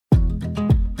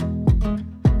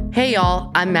Hey y'all,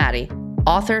 I'm Maddie,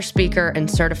 author, speaker, and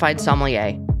certified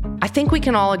sommelier. I think we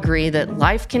can all agree that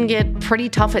life can get pretty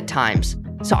tough at times.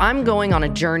 So I'm going on a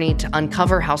journey to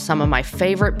uncover how some of my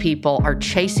favorite people are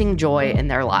chasing joy in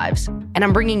their lives. And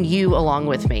I'm bringing you along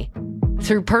with me.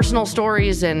 Through personal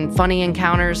stories and funny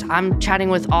encounters, I'm chatting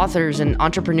with authors and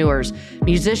entrepreneurs,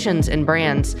 musicians and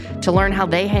brands to learn how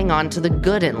they hang on to the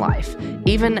good in life,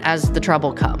 even as the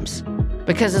trouble comes.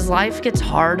 Because as life gets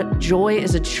hard, joy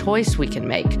is a choice we can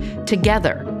make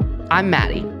together. I'm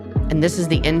Maddie, and this is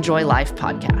the Enjoy Life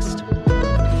podcast.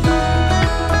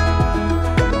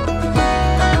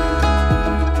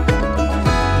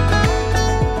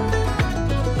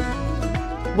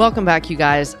 Welcome back, you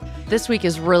guys. This week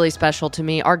is really special to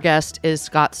me. Our guest is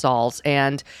Scott Sauls,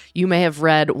 and you may have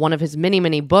read one of his many,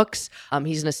 many books.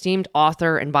 He's an esteemed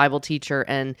author and Bible teacher,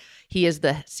 and he is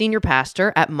the senior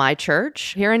pastor at my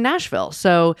church here in Nashville.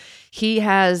 So he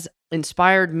has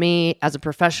inspired me as a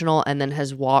professional and then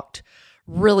has walked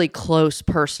really close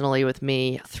personally with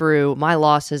me through my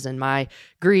losses and my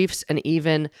griefs, and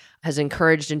even has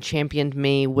encouraged and championed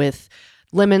me with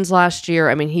Lemons last year.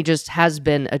 I mean, he just has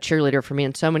been a cheerleader for me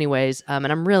in so many ways, and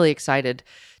I'm really excited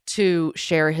to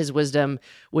share his wisdom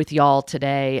with y'all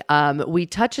today. We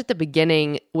touch at the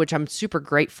beginning, which I'm super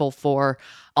grateful for,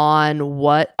 on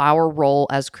what our role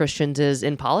as Christians is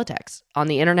in politics, on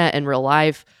the internet, in real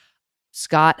life.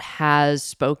 Scott has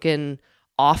spoken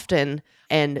often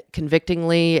and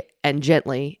convictingly and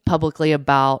gently publicly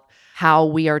about how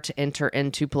we are to enter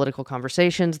into political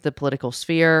conversations, the political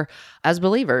sphere as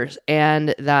believers,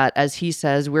 and that, as he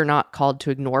says, we're not called to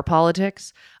ignore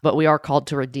politics, but we are called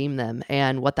to redeem them,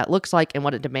 and what that looks like and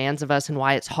what it demands of us and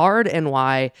why it's hard and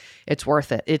why it's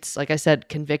worth it. It's, like I said,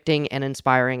 convicting and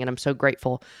inspiring, and I'm so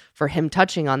grateful for him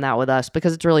touching on that with us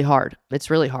because it's really hard.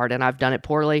 It's really hard, and I've done it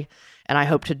poorly, and I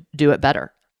hope to do it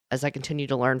better as I continue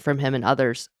to learn from him and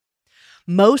others.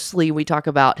 Mostly, we talk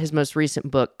about his most recent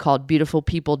book called Beautiful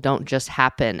People Don't Just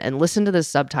Happen. And listen to this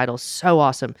subtitle, so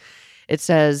awesome. It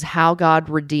says, How God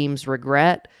Redeems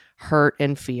Regret, Hurt,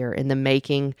 and Fear in the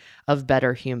Making of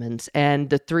Better Humans.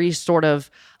 And the three sort of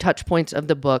touch points of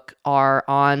the book are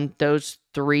on those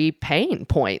three pain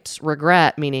points.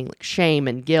 Regret, meaning like shame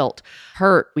and guilt.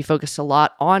 Hurt, we focus a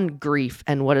lot on grief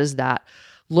and what does that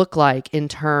look like in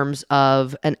terms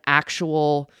of an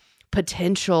actual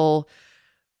potential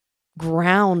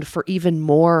ground for even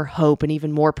more hope and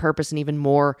even more purpose and even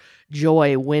more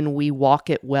joy when we walk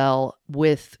it well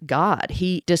with God.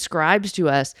 He describes to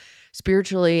us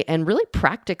spiritually and really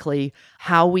practically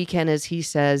how we can, as he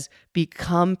says,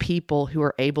 become people who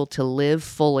are able to live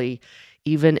fully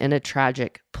even in a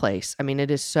tragic place. I mean,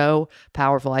 it is so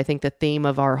powerful. I think the theme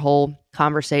of our whole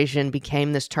conversation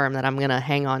became this term that I'm going to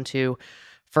hang on to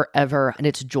forever, and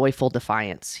it's joyful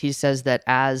defiance. He says that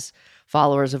as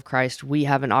followers of Christ, we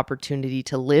have an opportunity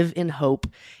to live in hope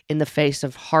in the face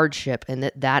of hardship,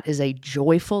 and that is a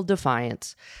joyful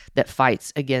defiance that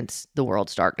fights against the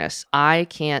world's darkness. I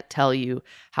can't tell you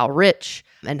how rich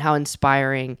and how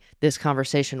inspiring this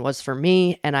conversation was for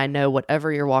me, and I know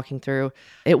whatever you're walking through,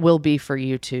 it will be for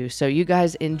you too. So you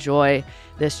guys enjoy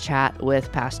this chat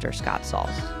with Pastor Scott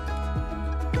Sauls.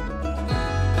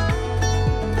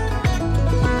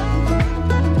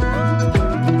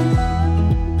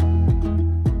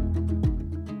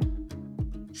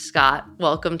 Scott,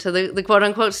 welcome to the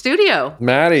quote-unquote studio.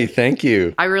 Maddie, thank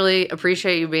you. I really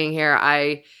appreciate you being here.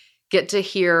 I get to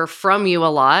hear from you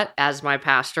a lot as my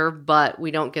pastor, but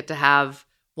we don't get to have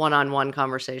one-on-one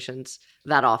conversations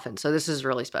that often. So this is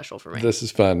really special for me. This is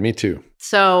fun. Me too.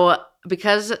 So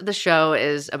because the show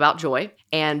is about joy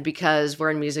and because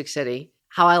we're in Music City,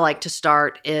 how I like to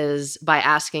start is by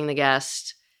asking the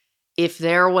guest, if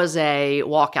there was a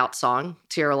walkout song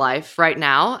to your life right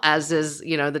now, as is,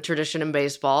 the tradition in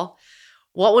baseball,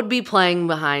 what would be playing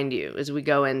behind you as we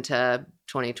go into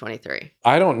 2023?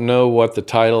 I don't know what the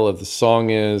title of the song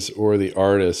is or the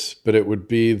artist, but it would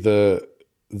be the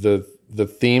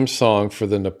theme song for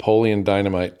the Napoleon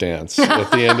Dynamite dance at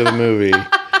the end of the movie,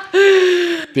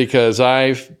 because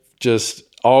I just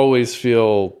always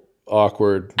feel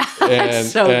awkward. And,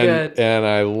 so good. And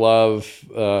I love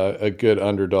a good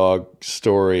underdog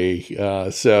story.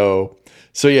 So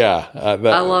yeah. I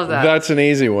love that. That's an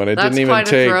easy one. It That's didn't even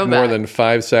take throwback. more than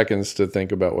 5 seconds to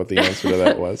think about what the answer to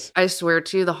that was. I swear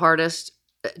to you, the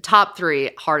top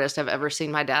 3 hardest I've ever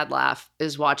seen my dad laugh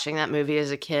is watching that movie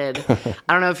as a kid. I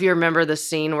don't know if you remember the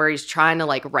scene where he's trying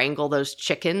to wrangle those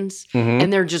chickens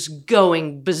and they're just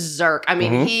going berserk. I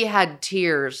mean, he had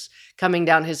tears coming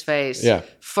down his face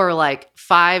for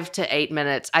 5 to 8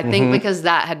 minutes. I think because he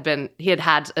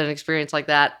had an experience like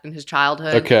that in his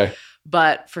childhood. Okay.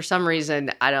 But for some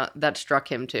reason, that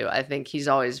struck him too. I think he's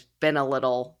always been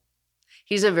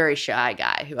he's a very shy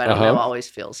guy who I don't know always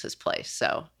feels his place.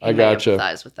 So I may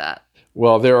empathize with that.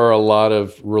 Well, there are a lot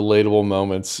of relatable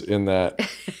moments in that.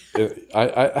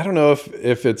 I don't know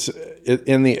if it's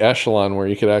in the echelon where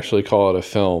you could actually call it a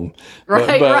film.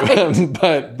 Right.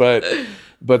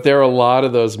 But there are a lot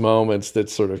of those moments that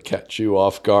sort of catch you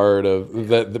off guard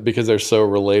because they're so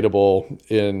relatable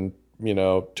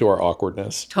to our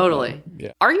awkwardness. Totally.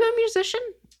 Yeah. Are you a musician?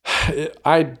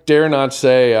 I dare not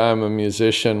say I'm a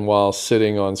musician while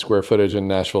sitting on square footage in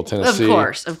Nashville, Tennessee.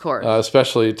 Of course.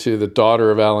 Especially to the daughter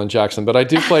of Alan Jackson. But I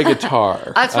do play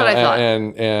guitar. That's what I thought.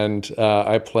 And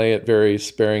I play it very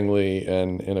sparingly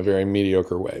and in a very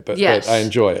mediocre way. But I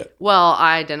enjoy it. Well,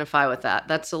 I identify with that.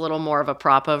 That's a little more of a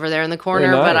prop over there in the corner,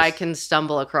 nice. But I can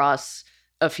stumble across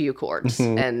a few chords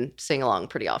and sing along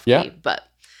pretty off key. Yeah. But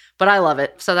I love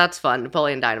it. So that's fun.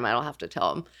 Napoleon Dynamite, I'll have to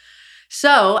tell him.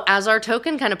 So as our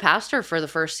token kind of pastor for the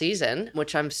first season,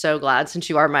 which I'm so glad since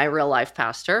you are my real life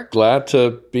pastor. Glad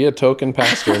to be a token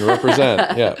pastor and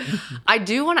represent. Yeah. I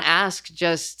do want to ask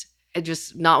just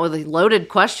not with a loaded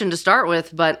question to start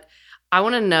with, but I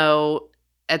want to know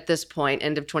at this point,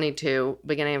 end of 22,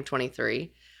 beginning of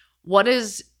 23, what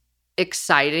is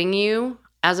exciting you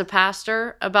as a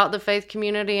pastor about the faith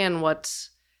community and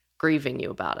what's grieving you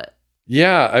about it?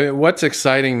 Yeah. I mean, what's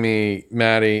exciting me,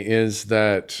 Maddie, is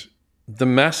that the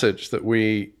message that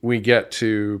we get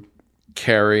to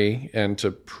carry and to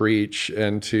preach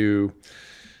and to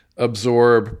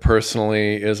absorb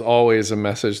personally is always a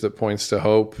message that points to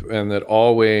hope, and that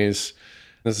always,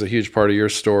 this is a huge part of your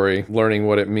story, learning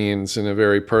what it means in a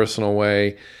very personal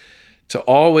way, to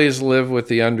always live with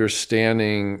the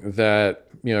understanding that,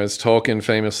 as Tolkien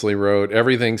famously wrote,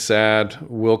 everything sad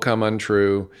will come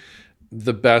untrue.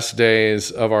 The best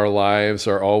days of our lives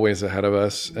are always ahead of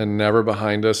us and never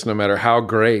behind us, no matter how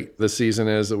great the season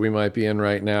is that we might be in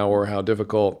right now or how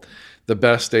difficult. The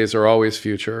best days are always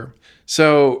future.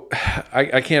 So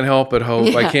I can't help but hope.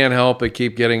 Yeah. I can't help but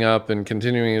keep getting up and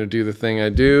continuing to do the thing I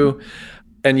do.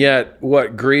 And yet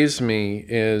what grieves me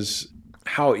is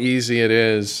how easy it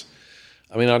is.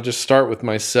 I mean, I'll just start with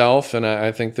myself, and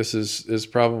I think this is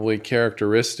probably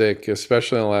characteristic,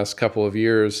 especially in the last couple of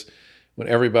years, when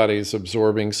everybody's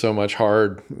absorbing so much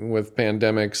hard with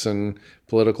pandemics and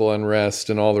political unrest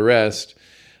and all the rest,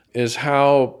 is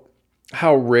how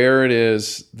rare it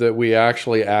is that we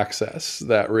actually access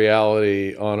that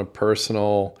reality on a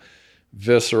personal,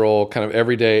 visceral, kind of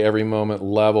everyday, every moment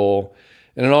level.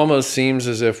 And it almost seems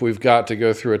as if we've got to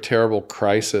go through a terrible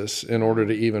crisis in order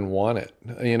to even want it,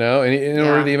 in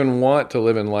order to even want to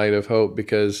live in light of hope,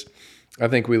 because I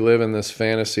think we live in this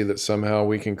fantasy that somehow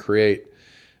we can create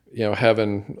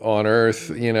heaven on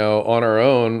earth, on our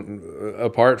own,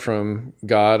 apart from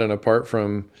God and apart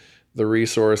from the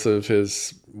resource of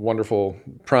his wonderful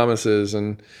promises.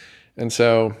 And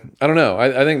so, I don't know.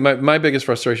 I think my biggest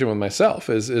frustration with myself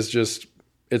is just,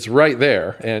 it's right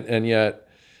there. And yet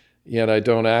I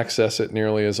don't access it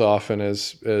nearly as often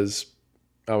as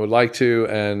I would like to.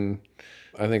 And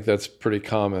I think that's pretty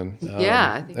common.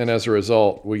 And as a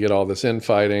result, we get all this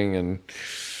infighting and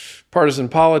partisan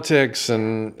politics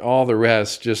and all the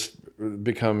rest just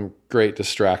become great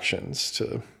distractions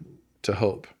to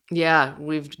hope. Yeah,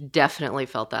 we've definitely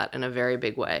felt that in a very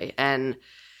big way. And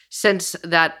since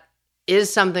that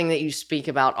is something that you speak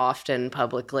about often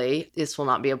publicly, this will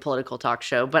not be a political talk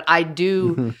show, but I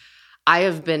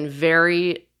have been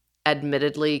very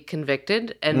admittedly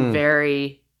convicted and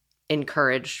very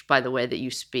encouraged by the way that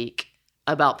you speak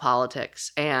about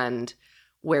politics and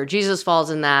where Jesus falls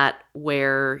in that,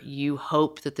 where you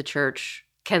hope that the church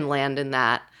can land in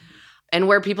that, and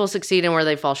where people succeed and where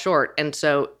they fall short. And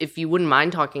so if you wouldn't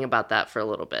mind talking about that for a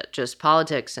little bit, just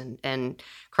politics and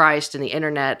Christ and the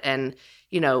internet. And,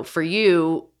 for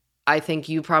you, I think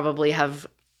you probably have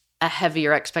a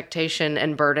heavier expectation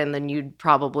and burden than you'd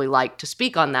probably like to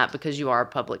speak on that because you are a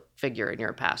public figure and you're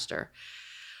a pastor.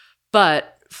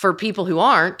 But for people who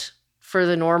aren't, for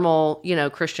the normal,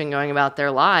 Christian going about their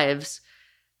lives,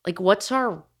 like, what's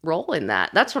our role in that?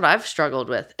 That's what I've struggled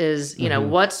with is,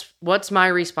 what's my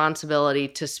responsibility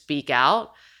to speak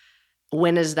out?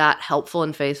 When is that helpful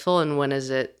and faithful? And when is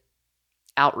it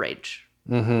outrage?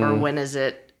 Or when is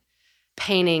it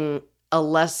painting a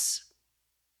less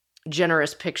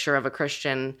generous picture of a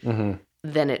Christian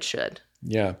than it should?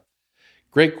 Yeah.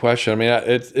 Great question. I mean,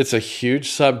 it's a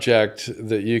huge subject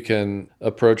that you can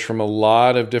approach from a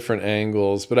lot of different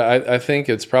angles, but I think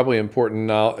it's probably important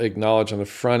to acknowledge on the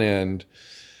front end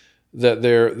that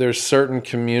there's certain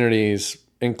communities,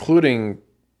 including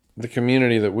the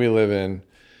community that we live in,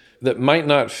 that might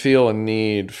not feel a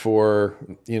need for,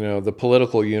 the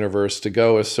political universe to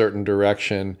go a certain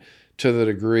direction to the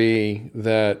degree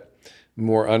that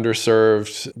more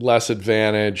underserved, less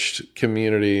advantaged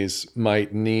communities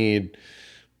might need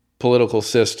political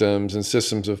systems and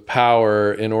systems of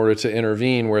power in order to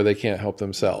intervene where they can't help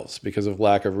themselves because of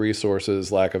lack of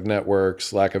resources, lack of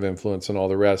networks, lack of influence, and all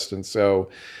the rest. And so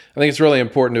I think it's really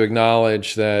important to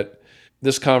acknowledge that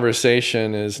this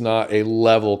conversation is not a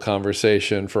level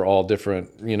conversation for all different,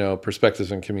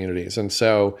 perspectives and communities. And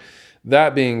so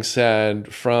that being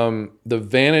said, from the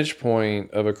vantage point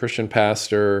of a Christian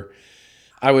pastor,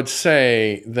 I would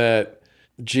say that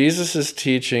Jesus is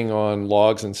teaching on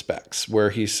logs and specks, where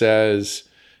he says,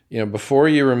 before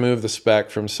you remove the speck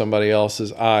from somebody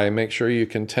else's eye, make sure you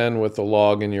contend with the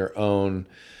log in your own,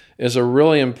 is a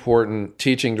really important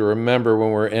teaching to remember when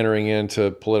we're entering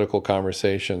into political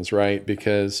conversations, right?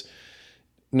 Because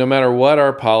no matter what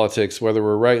our politics, whether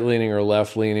we're right-leaning or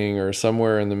left-leaning or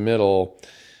somewhere in the middle,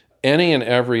 any and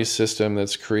every system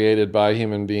that's created by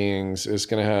human beings is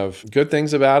going to have good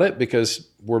things about it because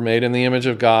we're made in the image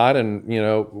of God, and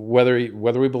whether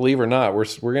we believe or not, we're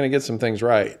going to get some things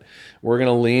right. We're going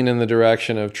to lean in the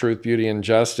direction of truth, beauty, and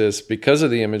justice because of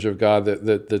the image of God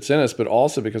that's in us, but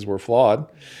also because we're flawed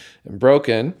and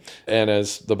broken, and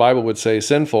as the Bible would say,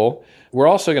 sinful. We're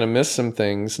also going to miss some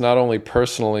things, not only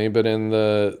personally, but in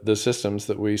the systems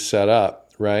that we set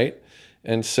up, right?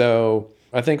 And so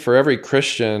I think for every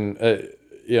Christian,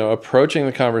 approaching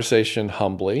the conversation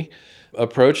humbly,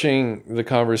 approaching the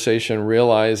conversation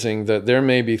realizing that there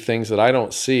may be things that I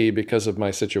don't see because of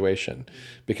my situation,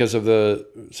 because of the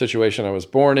situation I was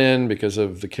born in, because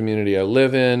of the community I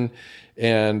live in,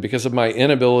 and because of my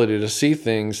inability to see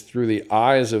things through the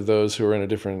eyes of those who are in a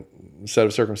different set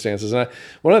of circumstances. And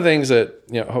one of the things that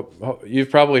you've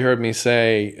probably heard me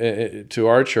say to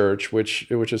our church, which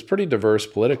is pretty diverse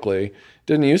politically,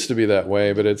 didn't used to be that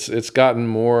way, but it's gotten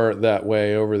more that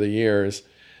way over the years,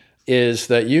 is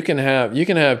that you can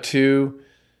have two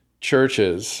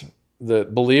churches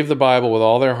that believe the Bible with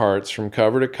all their hearts from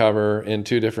cover to cover in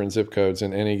two different zip codes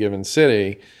in any given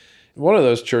city. One of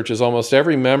those churches, almost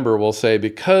every member will say,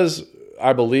 because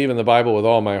I believe in the Bible with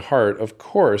all my heart, of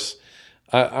course,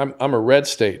 I'm a red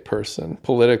state person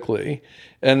politically.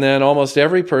 And then almost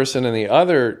every person in the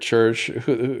other church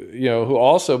who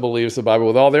also believes the Bible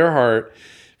with all their heart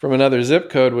from another zip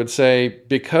code would say,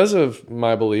 because of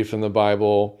my belief in the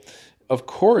Bible, of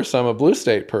course I'm a blue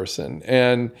state person.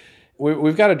 And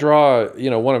we've got to draw,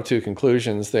 one of two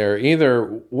conclusions there. Either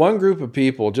one group of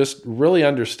people just really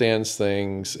understands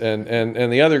things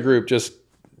and the other group just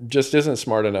isn't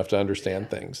smart enough to understand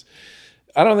things.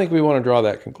 I don't think we want to draw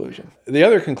that conclusion. The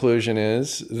other conclusion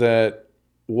is that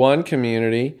one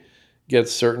community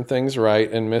gets certain things right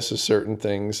and misses certain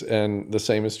things, and the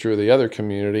same is true of the other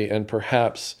community. And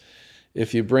perhaps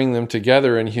if you bring them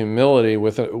together in humility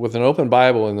with an open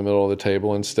Bible in the middle of the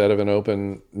table instead of an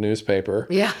open newspaper,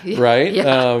 right?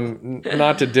 Yeah.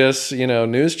 Not to diss,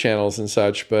 news channels and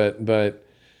such, but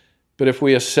if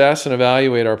we assess and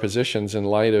evaluate our positions in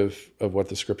light of what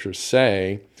the scriptures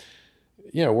say,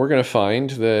 we're going to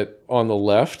find that on the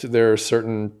left, there are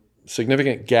certain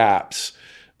significant gaps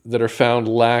that are found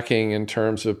lacking in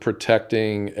terms of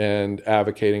protecting and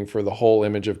advocating for the whole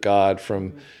image of God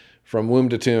from womb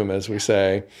to tomb, as we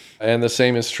say. And the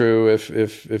same is true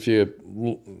if you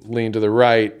lean to the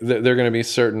right. There are going to be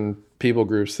certain people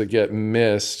groups that get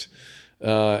missed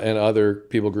and other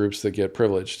people groups that get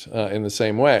privileged in the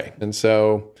same way. And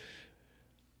so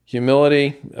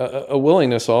humility, a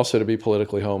willingness also to be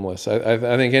politically homeless. I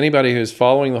think anybody who's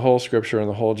following the whole scripture and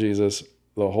the whole Jesus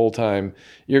the whole time,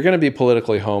 you're going to be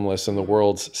politically homeless in the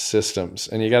world's systems,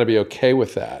 and you got to be okay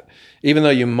with that. Even though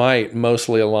you might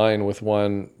mostly align with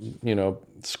one,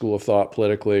 school of thought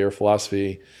politically or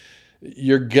philosophy,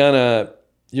 you're gonna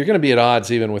be at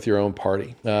odds even with your own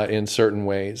party in certain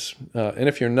ways. And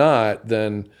if you're not,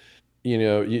 then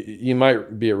you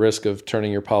might be at risk of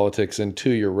turning your politics into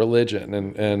your religion,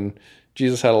 and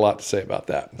Jesus had a lot to say about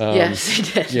that. Yes, he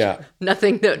did. Yeah.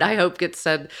 Nothing that I hope gets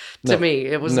said to me.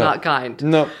 It was not kind.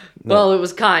 No. Well, it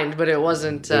was kind, but it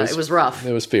wasn't, it was rough.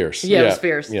 It was fierce. Yeah, it was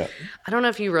fierce. Yeah. I don't know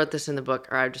if you wrote this in the book,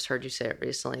 or I've just heard you say it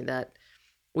recently, that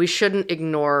we shouldn't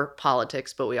ignore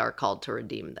politics, but we are called to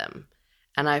redeem them.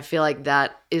 And I feel like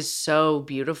that is so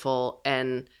beautiful,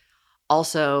 and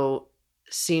also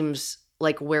seems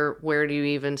like where do you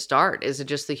even start? Is it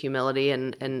just the humility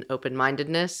and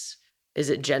open-mindedness? Is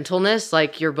it gentleness?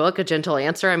 Like your book, A Gentle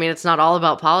Answer? I mean, it's not all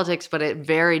about politics, but it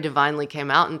very divinely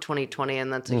came out in 2020,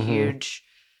 and that's a huge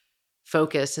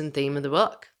focus and theme of the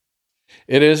book.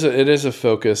 It is a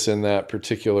focus in that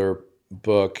particular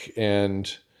book, and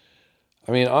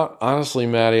I mean, honestly,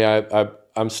 Maddie,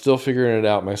 I'm still figuring it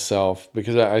out myself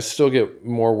because I still get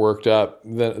more worked up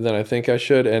than I think I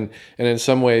should, and in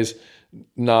some ways,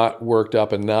 not worked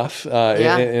up enough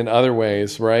in other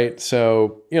ways, right?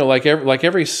 So like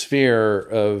every sphere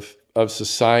of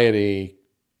society,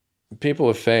 people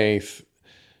of faith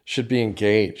should be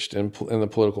engaged in the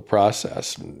political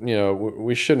process.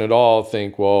 We shouldn't at all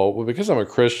think, well, because I'm a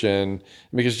Christian,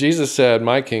 because Jesus said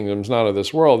my kingdom's not of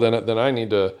this world, then I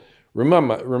need to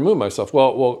remove myself.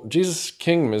 Well, Jesus'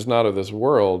 kingdom is not of this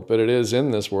world, but it is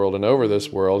in this world and over this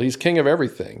world. He's king of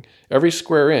everything. Every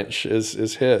square inch is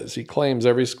his. He claims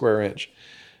every square inch.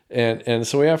 And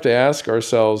so we have to ask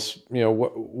ourselves,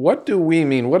 what do we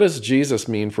mean? What does Jesus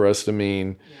mean for us to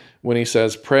mean when he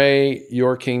says, pray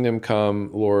your kingdom come,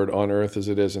 Lord, on earth as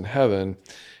it is in heaven?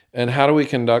 And how do we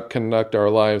conduct our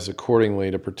lives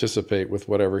accordingly to participate with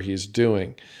whatever he's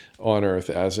doing on earth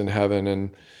as in heaven?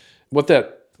 And what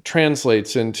that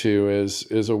translates into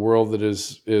is a world that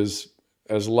is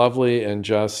as lovely and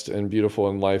just and beautiful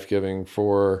and life-giving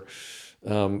for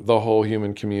the whole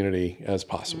human community as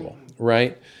possible,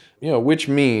 right? Which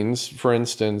means, for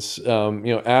instance,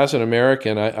 as an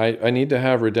American, I need to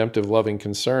have redemptive, loving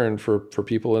concern for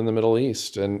people in the Middle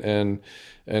East and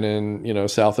in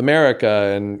South America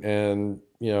and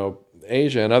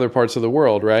Asia and other parts of the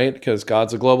world, right? Because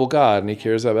God's a global God and he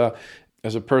cares about.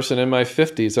 As a person in my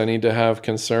 50s, I need to have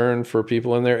concern for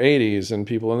people in their 80s and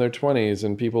people in their 20s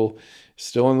and people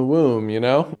still in the womb,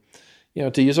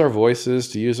 to use our voices,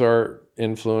 to use our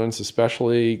influence,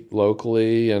 especially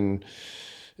locally and,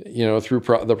 through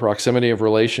the proximity of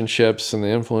relationships and the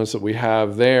influence that we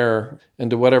have there, and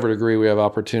to whatever degree we have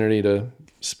opportunity to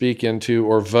speak into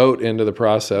or vote into the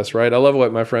process, right? I love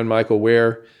what my friend Michael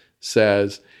Ware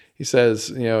says. He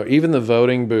says, even the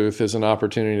voting booth is an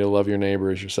opportunity to love your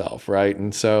neighbor as yourself, right?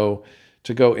 And so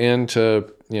to go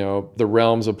into, the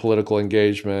realms of political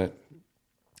engagement,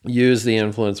 use the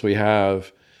influence we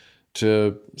have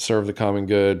to serve the common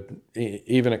good,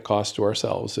 even at cost to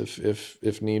ourselves,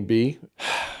 if need be.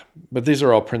 But these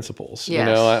are all principles.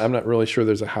 Yes. I'm not really sure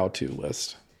there's a how-to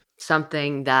list.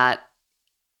 Something that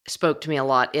spoke to me a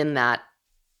lot in that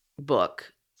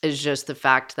book is just the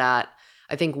fact that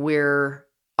I think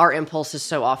our impulse is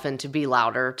so often to be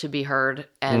louder, to be heard.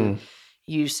 And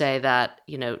you say that,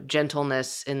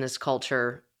 gentleness in this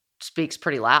culture speaks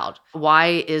pretty loud.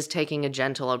 Why is taking a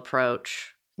gentle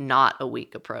approach not a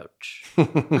weak approach?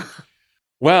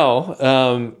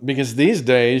 Well, because these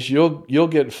days you'll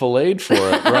get filleted for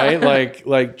it, right?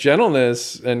 like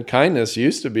gentleness and kindness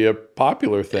used to be a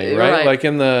popular thing, right? Like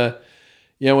in the,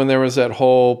 when there was that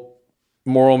whole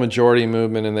moral majority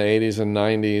movement in the 80s and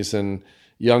 90s, and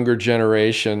younger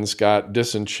generations got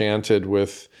disenchanted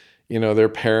with, their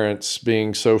parents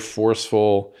being so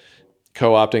forceful,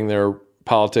 co-opting their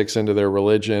politics into their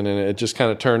religion, and it just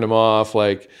kind of turned them off.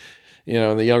 Like,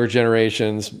 the younger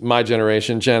generations, my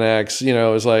generation, Gen X,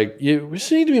 is like, we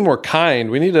just need to be more kind.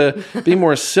 We need to be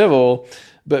more civil.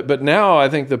 But now I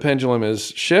think the pendulum has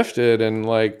shifted, and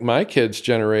like my kids'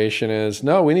 generation is,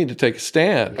 no, we need to take a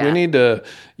stand. Yeah. We need to,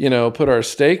 put our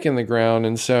stake in the ground.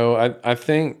 And so I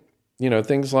think,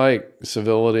 things like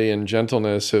civility and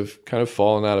gentleness have kind of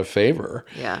fallen out of favor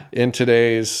in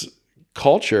today's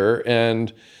culture.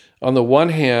 And on the one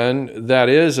hand, that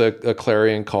is a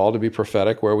clarion call to be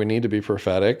prophetic where we need to be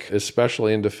prophetic,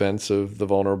 especially in defense of the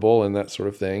vulnerable and that sort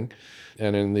of thing,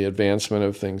 and in the advancement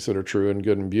of things that are true and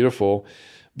good and beautiful.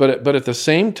 But at the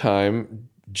same time,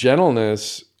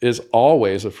 gentleness is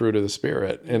always a fruit of the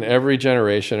Spirit in every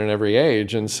generation and every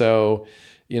age. And so,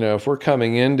 if we're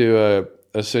coming into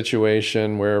a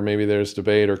situation where maybe there's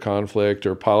debate or conflict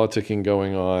or politicking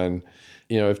going on,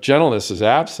 if gentleness is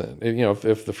absent,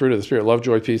 if the fruit of the Spirit, love,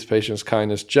 joy, peace, patience,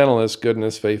 kindness, gentleness,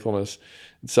 goodness, faithfulness,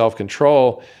 and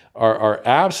self-control are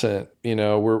absent,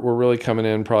 we're really coming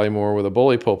in probably more with a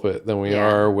bully pulpit than we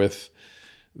are with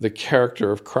the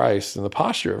character of Christ and the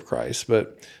posture of Christ.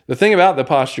 But the thing about the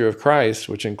posture of Christ,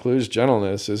 which includes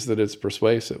gentleness, is that it's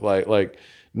persuasive. Like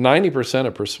 90%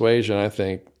 of persuasion, I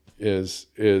think, is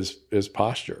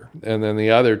posture, and then the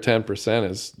other 10%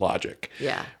 is logic.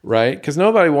 Yeah. Right? Because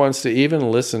nobody wants to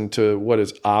even listen to what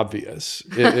is obvious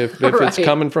if it's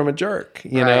coming from a jerk,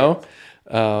 you know,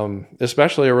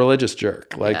 especially a religious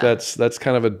jerk. Like that's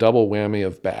kind of a double whammy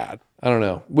of bad. I don't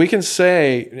know. We can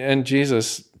say, and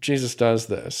Jesus does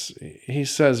this. He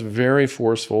says very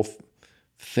forceful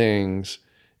things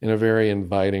in a very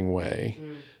inviting way.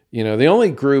 The only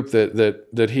group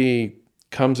that he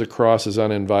comes across as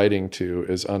uninviting to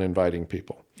is uninviting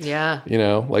people. Yeah.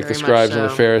 Like the scribes and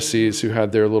the Pharisees who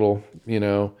had their little,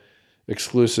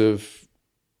 exclusive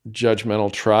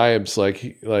judgmental tribes.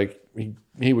 Like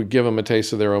he would give them a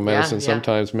taste of their own medicine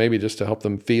sometimes, maybe just to help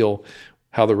them feel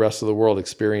how the rest of the world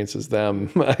experiences them,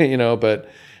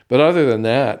 but other than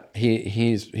that,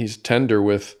 he's tender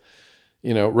with,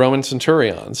 Roman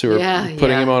centurions who are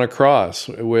putting him on a cross,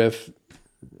 with,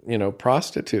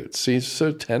 prostitutes. He's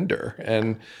so tender.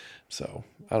 And so,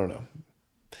 I don't know.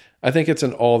 I think it's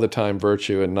an all the time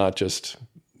virtue and not just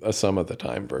a some of the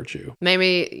time virtue.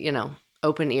 Maybe,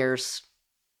 open ears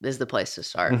is the place to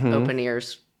start. Open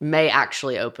ears may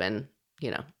actually open,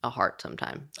 a heart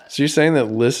sometime. So you're saying that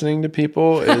listening to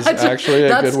people is actually a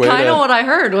good way to... That's kind of what I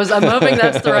heard. I'm hoping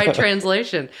that's the right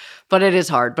translation. But it is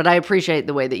hard. But I appreciate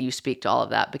the way that you speak to all of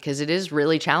that, because it is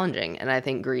really challenging, and I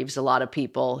think grieves a lot of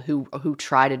people who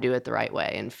try to do it the right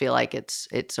way and feel like it's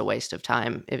a waste of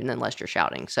time, even unless you're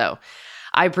shouting. So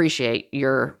I appreciate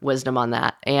your wisdom on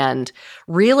that, and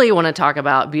really want to talk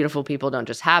about Beautiful People Don't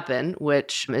Just Happen,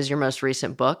 which is your most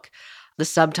recent book. The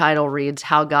subtitle reads,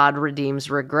 How God Redeems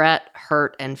Regret,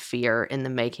 Hurt, and Fear in the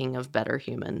Making of Better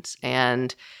Humans.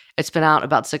 And it's been out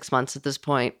about 6 months at this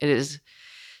point. It is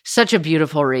such a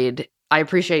beautiful read. I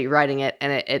appreciate you writing it,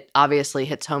 and it obviously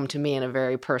hits home to me in a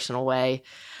very personal way.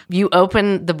 You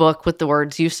open the book with the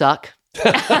words, "You suck."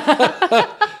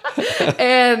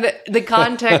 And the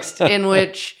context in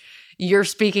which you're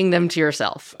speaking them to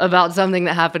yourself about something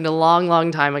that happened a long,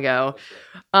 long time ago,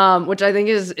 which I think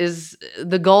is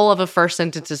the goal of a first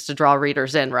sentence, is to draw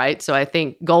readers in, right? So I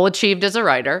think goal achieved as a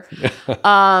writer.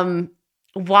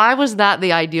 Why was that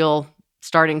the ideal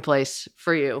starting place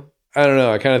for you? I don't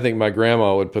know. I kind of think my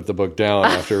grandma would put the book down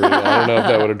after reading it. I don't know if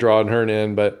that would have drawn her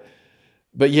in, but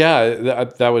yeah,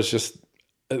 that was just,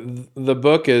 the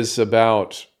book is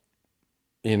about,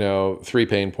 3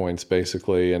 pain points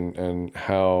basically, and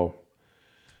how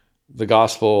the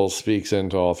gospel speaks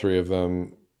into all 3 of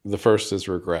them. The first is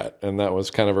regret, and that was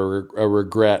kind of a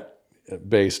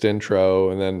regret-based intro,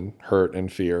 and then hurt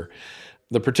and fear.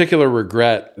 The particular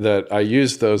regret that I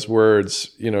used those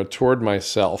words, toward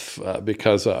myself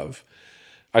because of.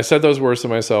 I said those words to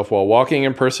myself while walking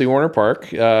in Percy Warner Park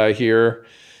here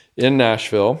in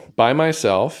Nashville by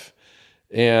myself,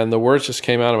 and the words just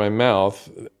came out of my mouth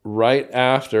right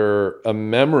after a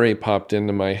memory popped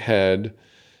into my head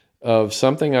of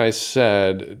something I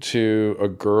said to a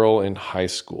girl in high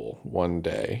school one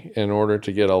day in order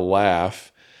to get a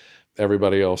laugh,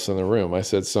 everybody else in the room. I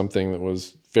said something that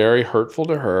was very hurtful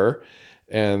to her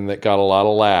and that got a lot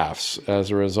of laughs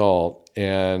as a result.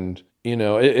 And,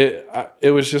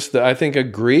 it was just, I think, a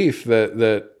grief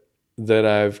that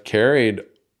I've carried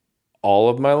all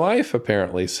of my life,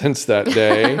 apparently, since that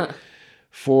day,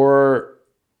 for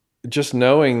just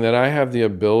knowing that I have the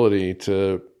ability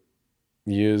to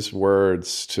use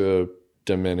words to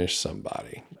diminish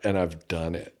somebody, and I've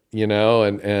done it,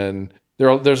 and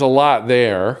there's a lot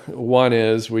there. One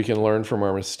is we can learn from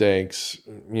our mistakes.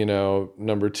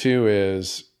 Number 2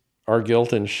 is our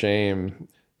guilt and shame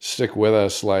stick with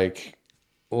us like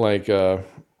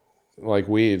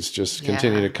weeds, just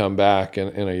continue to come back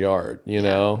in a yard,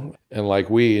 and like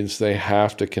weeds, they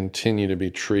have to continue to be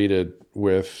treated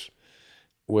with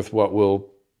what will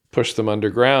push them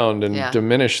underground and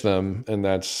diminish them. And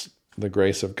that's the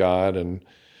grace of God and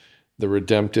the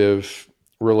redemptive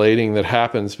relating that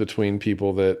happens between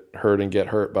people that hurt and get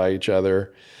hurt by each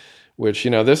other, which,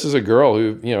 this is a girl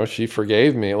who, she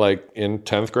forgave me like in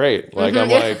 10th grade. Like, I'm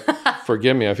like,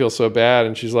 forgive me, I feel so bad.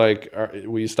 And she's like,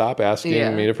 will you stop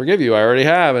asking me to forgive you? I already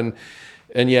have.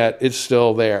 And yet it's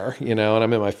still there, and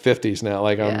I'm in my 50s now.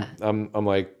 Like I'm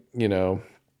like,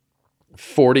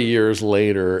 40 years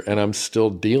later, and I'm still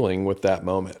dealing with that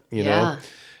moment, know?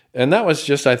 And that was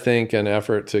just, I think, an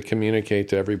effort to communicate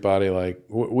to everybody, like,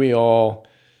 we all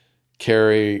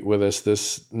carry with us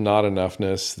this not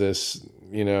enoughness, this,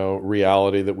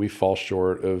 reality that we fall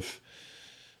short of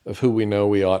who we know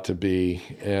we ought to be.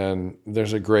 And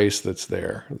there's a grace that's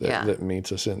there that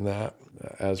meets us in that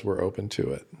as we're open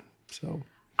to it. So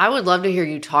I would love to hear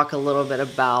you talk a little bit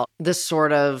about this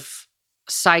sort of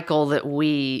cycle that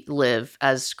we live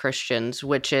as Christians,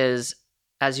 which is,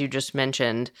 as you just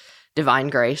mentioned, divine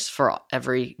grace for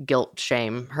every guilt,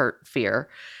 shame, hurt, fear,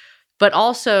 but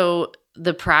also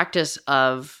the practice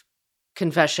of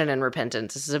confession and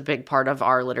repentance. This is a big part of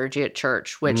our liturgy at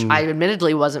church, which I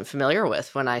admittedly wasn't familiar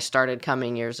with when I started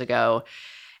coming years ago,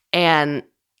 and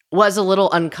was a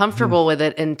little uncomfortable with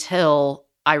it until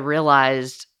I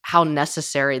realized how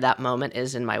necessary that moment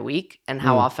is in my week and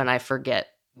how often I forget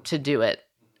to do it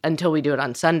until we do it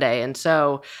on Sunday. And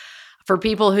so for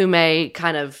people who may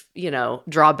kind of,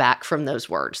 draw back from those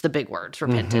words, the big words,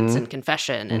 repentance and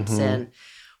confession and sin,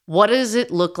 what does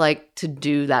it look like to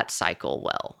do that cycle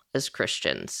well as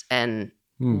Christians? And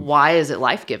why is it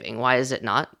life-giving? Why is it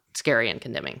not scary and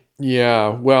condemning. Yeah.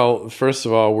 Well, first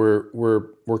of all,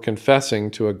 we're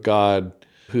confessing to a God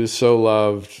who so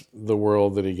loved the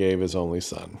world that he gave his only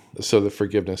son so that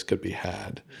forgiveness could be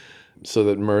had, so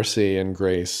that mercy and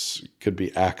grace could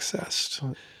be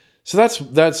accessed. So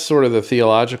that's sort of the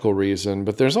theological reason,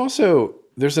 but there's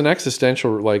an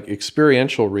existential, like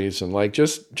experiential reason. Like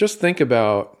just think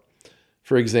about,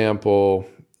 for example,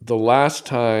 the last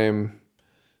time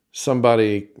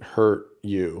somebody hurt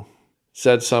you,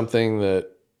 said something that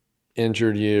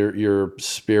injured your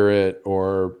spirit,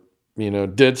 or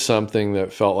did something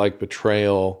that felt like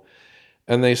betrayal,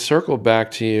 and they circled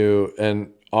back to you and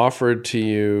offered to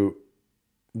you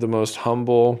the most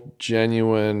humble,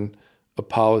 genuine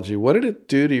apology. What did it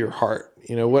do to your heart?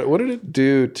 What did it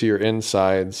do to your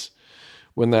insides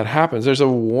when that happens? There's a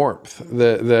warmth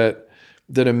that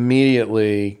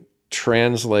immediately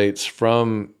translates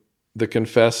from the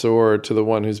confessor to the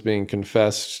one who's being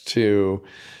confessed to,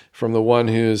 from the one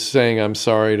who's saying I'm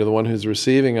sorry to the one who's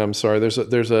receiving I'm sorry. There's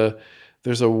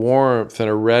a warmth and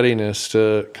a readiness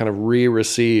to kind of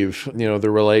re-receive, the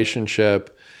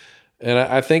relationship. And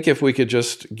I think if we could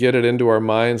just get it into our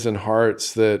minds and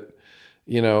hearts that,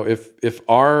 if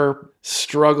our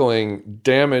struggling,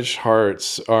 damaged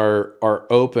hearts are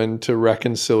open to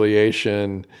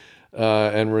reconciliation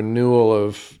and renewal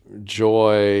of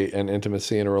joy and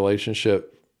intimacy in a relationship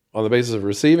on the basis of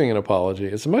receiving an apology,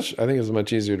 I think it's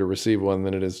much easier to receive one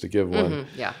than it is to give one.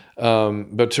 Yeah.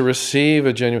 But to receive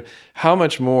a genuine, how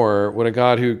much more would a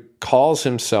God who calls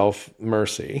himself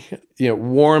mercy,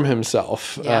 warm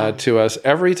himself to us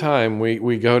every time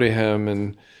we go to him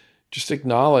and just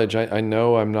acknowledge, I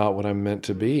know I'm not what I'm meant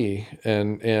to be,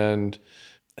 and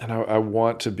I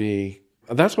want to be.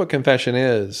 That's what confession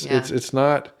is. Yeah. It's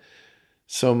not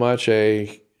so much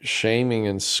a shaming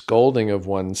and scolding of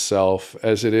oneself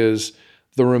as it is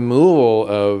the removal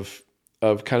of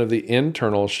kind of the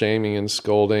internal shaming and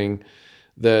scolding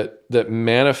that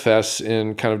manifests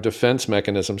in kind of defense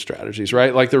mechanism strategies,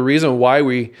 right? Like the reason why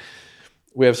we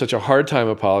have such a hard time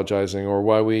apologizing, or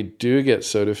why we do get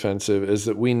so defensive, is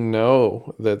that we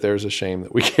know that there's a shame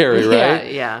that we carry,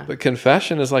 right? Yeah. But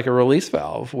confession is like a release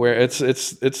valve where it's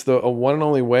the one and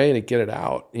only way to get it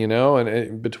out,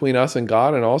 and between us and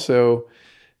God, and also,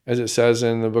 as it says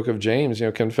in the book of James,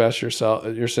 confess your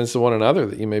sins to one another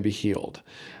that you may be healed.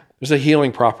 There's a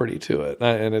healing property to it,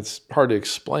 and it's hard to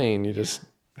explain. You just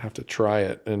have to try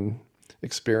it and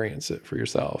experience it for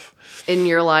yourself. In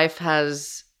your life,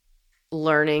 has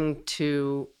learning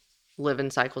to live in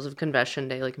cycles of confession,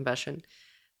 daily confession,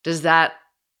 does that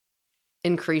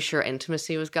increase your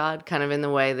intimacy with God, kind of in the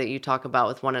way that you talk about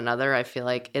with one another? I feel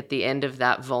like at the end of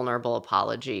that vulnerable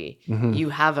apology, you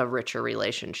have a richer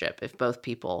relationship if both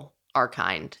people are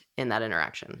kind in that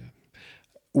interaction.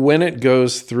 When it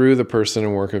goes through the person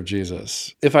and work of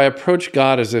Jesus, if I approach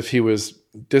God as if he was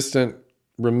distant,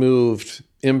 removed,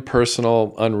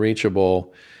 impersonal,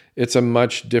 unreachable, it's a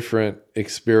much different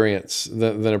experience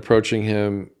than approaching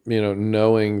him,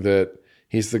 knowing that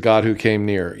he's the God who came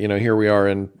near. Here we are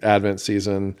in Advent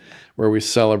season where we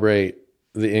celebrate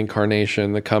the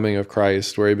incarnation, the coming of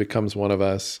Christ, where he becomes one of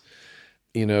us.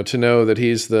 To know that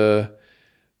he's the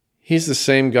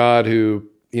same God who,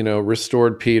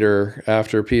 restored Peter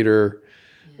after Peter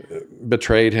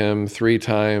betrayed him 3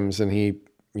 times, and he,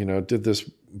 did this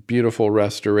beautiful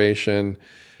restoration.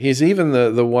 He's even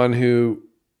the one who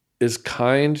is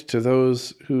kind to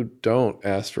those who don't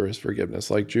ask for his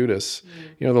forgiveness, like Judas.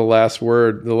 The last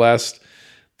word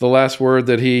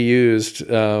that he used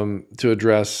to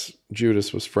address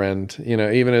Judas was friend.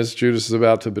 Even as Judas is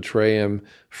about to betray him,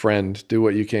 friend, do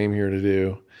what you came here to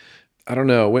do. I don't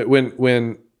know,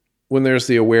 when there's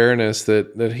the awareness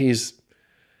that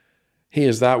he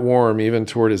is that warm even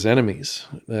toward his enemies,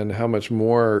 and how much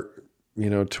more,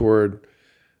 toward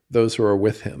those who are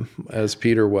with him, as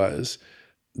Peter was.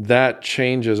 That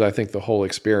changes, I think, the whole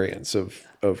experience of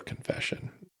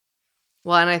confession.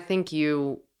 Well, and I think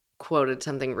you quoted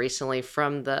something recently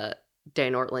from the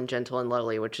Dane Ortlund, Gentle and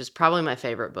Lowly, which is probably my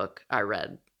favorite book I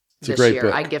read this year.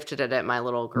 Book. I gifted it at my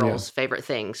little girl's favorite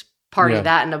things party,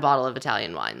 that and a bottle of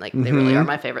Italian wine. Like, they really are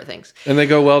my favorite things. And they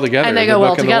go well together. And they go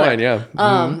well together. The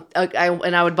wine,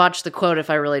 yeah. I would botch the quote if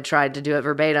I really tried to do it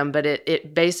verbatim, but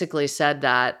it basically said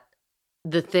that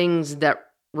the things that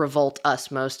revolt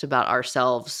us most about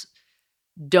ourselves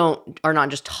are not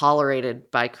just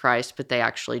tolerated by Christ, but they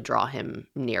actually draw him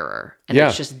nearer. And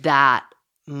it's just that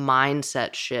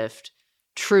mindset shift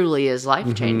truly is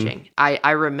life-changing.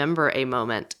 I remember a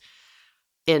moment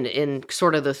in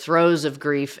sort of the throes of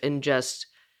grief and just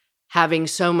having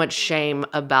so much shame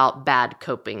about bad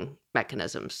coping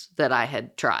mechanisms that I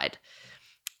had tried.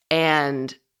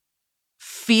 And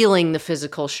feeling the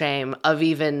physical shame of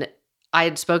even, I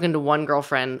had spoken to one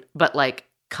girlfriend, but like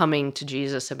coming to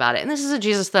Jesus about it. And this is a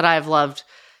Jesus that I've loved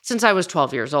since I was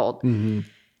 12 years old. Mm-hmm.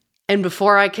 And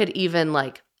before I could even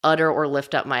like utter or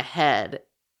lift up my head,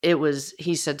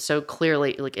 he said so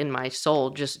clearly, like in my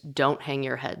soul, just don't hang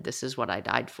your head. This is what I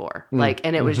died for. Like,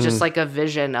 and it was just like a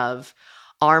vision of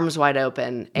arms wide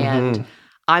open. And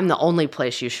I'm the only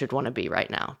place you should want to be right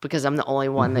now because I'm the only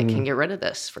one that can get rid of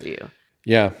this for you.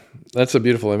 Yeah, that's a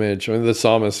beautiful image. I mean, the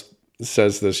psalmist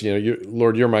says this,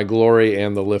 Lord, you're my glory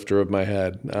and the lifter of my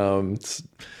head. It's,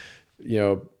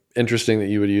 interesting that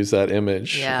you would use that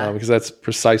image because that's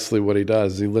precisely what he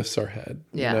does. He lifts our head.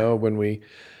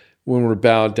 When we're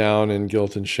bowed down in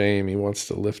guilt and shame, he wants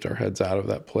to lift our heads out of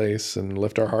that place and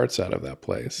lift our hearts out of that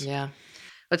place. Yeah,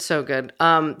 that's so good.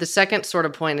 The second sort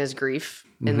of point is grief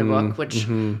in the book, which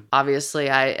obviously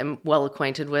I am well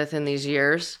acquainted with in these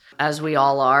years, as we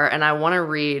all are. And I want to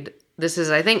read, this is,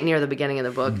 I think, near the beginning of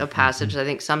the book, a passage that I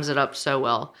think sums it up so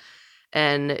well.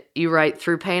 And you write,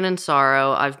 through pain and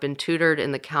sorrow, I've been tutored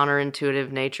in the counterintuitive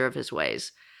nature of his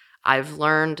ways. I've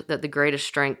learned that the greatest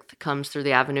strength comes through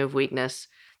the avenue of weakness,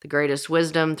 the greatest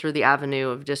wisdom through the avenue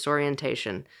of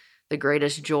disorientation, the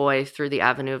greatest joy through the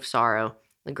avenue of sorrow,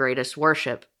 the greatest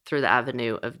worship through the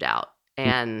avenue of doubt.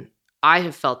 And I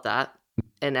have felt that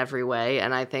in every way.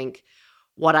 And I think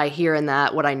what I hear in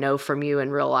that, what I know from you in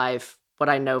real life, what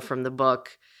I know from the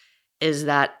book, is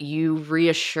that you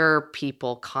reassure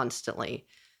people constantly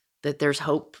that there's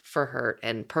hope for hurt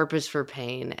and purpose for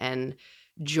pain and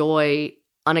joy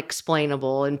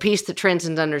unexplainable and peace that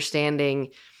transcends understanding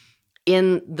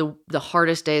in the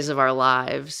hardest days of our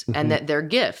lives, and that they're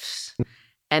gifts,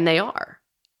 and they are.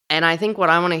 And I think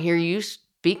what I want to hear you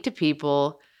speak to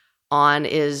people on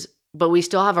is, but we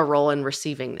still have a role in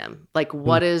receiving them. Like,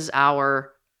 what is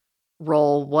our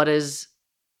role? What is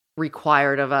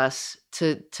required of us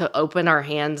to open our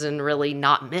hands and really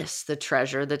not miss the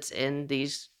treasure that's in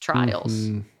these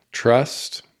trials?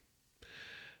 Trust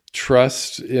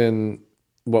in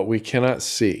what we cannot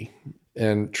see,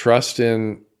 and trust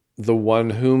in the one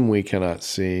whom we cannot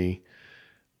see,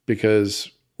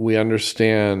 because we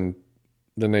understand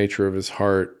the nature of his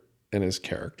heart and his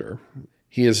character.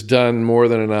 He has done more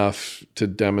than enough to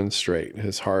demonstrate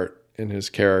his heart and his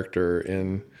character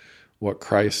in what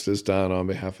Christ has done on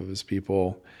behalf of his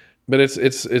people. But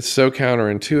it's so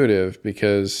counterintuitive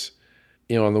because,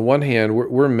 on the one hand,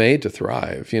 we're made to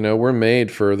thrive. We're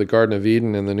made for the Garden of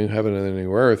Eden and the new heaven and the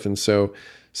new earth. And so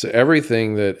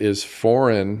everything that is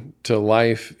foreign to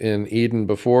life in Eden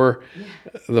before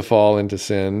the fall into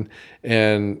sin,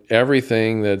 and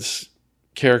everything that's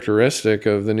characteristic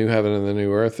of the new heaven and the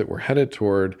new earth that we're headed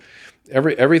toward,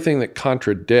 everything that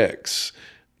contradicts,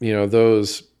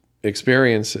 those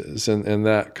experiences and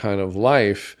that kind of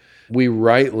life, we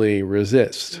rightly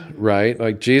resist, right?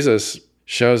 Like Jesus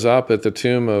shows up at the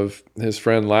tomb of his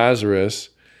friend Lazarus,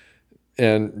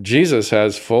 and Jesus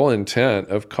has full intent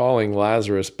of calling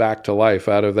Lazarus back to life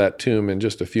out of that tomb in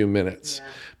just a few minutes. Yeah.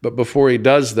 But before he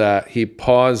does that, he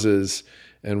pauses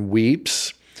and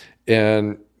weeps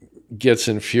and gets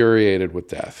infuriated with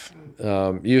death.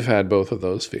 You've had both of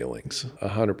those feelings,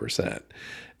 100%.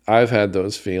 I've had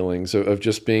those feelings of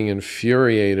just being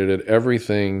infuriated at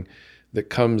everything that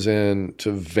comes in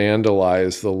to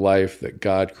vandalize the life that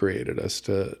God created us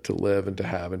to live and to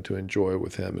have and to enjoy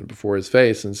with him and before his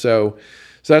face. And so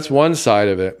that's one side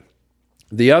of it.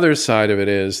 The other side of it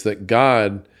is that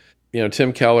God,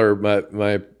 Tim Keller,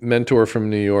 my mentor from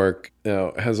New York,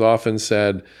 has often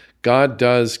said, God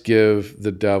does give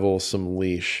the devil some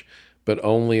leash, but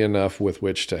only enough with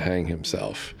which to hang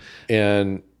himself.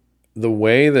 And the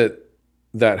way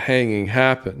that hanging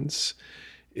happens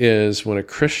is when a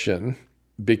Christian,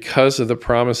 because of the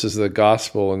promises of the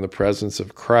gospel and the presence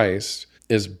of Christ,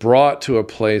 is brought to a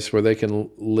place where they can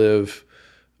live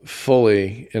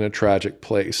fully in a tragic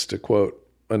place, to quote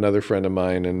another friend of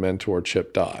mine and mentor,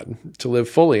 Chip Dodd, to live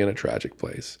fully in a tragic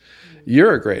place.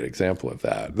 You're a great example of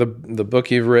that. The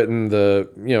book you've written,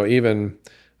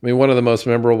 one of the most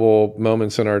memorable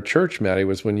moments in our church, Maddie,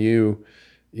 was when you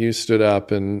stood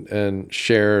up and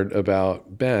shared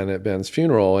about Ben at Ben's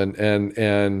funeral,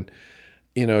 and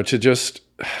to just,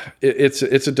 it's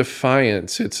a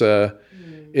defiance. It's a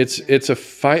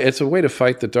fight. It's a way to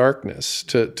fight the darkness,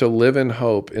 to live in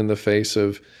hope in the face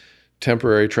of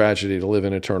temporary tragedy, to live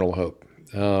in eternal hope.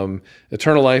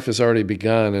 Eternal life has already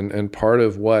begun, and part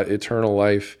of what eternal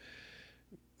life,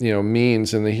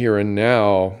 means in the here and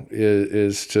now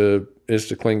is to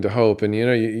cling to hope. And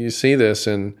you see this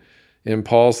in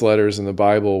Paul's letters in the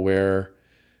Bible, where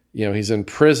he's in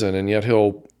prison, and yet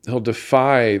he'll he'll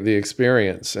defy the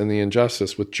experience and the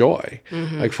injustice with joy.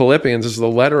 Like Philippians is the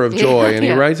letter of joy, and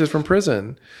he writes it from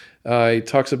prison. He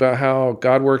talks about how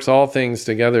God works all things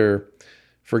together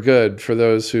for good for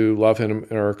those who love him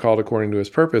and are called according to his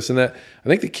purpose. And that, I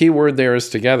think the key word there is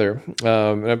together.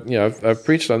 I've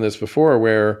preached on this before,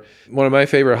 where one of my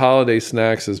favorite holiday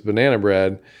snacks is banana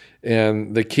bread.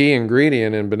 And the key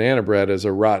ingredient in banana bread is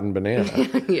a rotten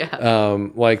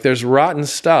banana. Like there's rotten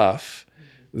stuff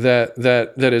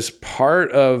that is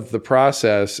part of the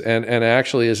process and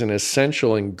actually is an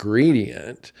essential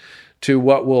ingredient to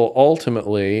what will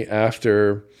ultimately,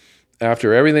 after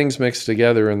everything's mixed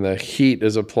together and the heat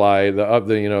is applied,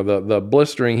 the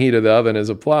blistering heat of the oven is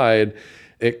applied,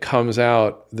 it comes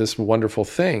out this wonderful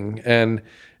thing.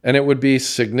 And it would be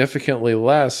significantly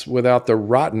less without the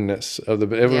rottenness of the.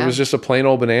 If it was just a plain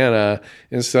old banana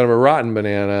instead of a rotten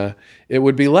banana, it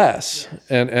would be less. Yes.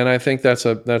 And I think that's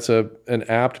an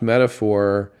apt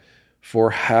metaphor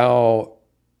for how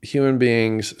human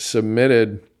beings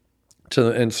submitted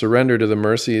to and surrendered to the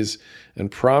mercies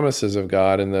and promises of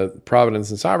God and the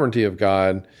providence and sovereignty of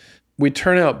God, we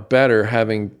turn out better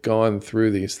having gone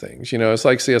through these things. It's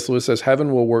like C.S. Lewis says,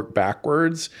 heaven will work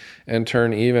backwards and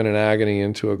turn even an agony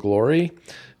into a glory.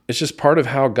 It's just part of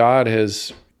how God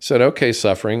has said, okay,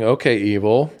 suffering, okay,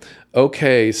 evil,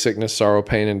 okay, sickness, sorrow,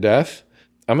 pain, and death.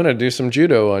 I'm going to do some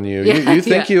judo on you. You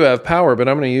think you have power, but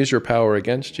I'm going to use your power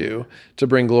against you to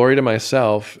bring glory to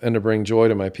myself and to bring joy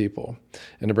to my people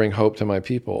and to bring hope to my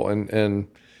people. And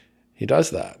he does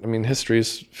that. I mean, history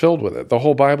is filled with it. The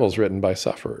whole Bible is written by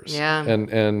sufferers. Yeah.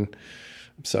 And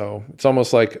so it's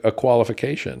almost like a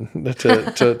qualification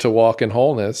to walk in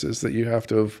wholeness is that you have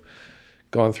to have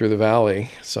gone through the valley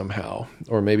somehow,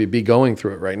 or maybe be going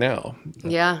through it right now.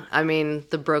 Yeah. I mean,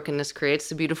 the brokenness creates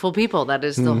the beautiful people. That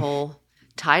is the whole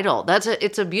title.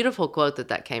 It's a beautiful quote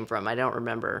that came from. I don't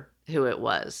remember who it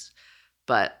was,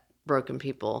 but broken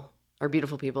people or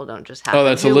beautiful people don't just happen. Oh,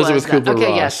 that's Elizabeth Cooper Ross.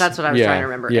 Okay, yes, that's what I was trying to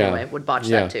remember. Anyway, would botch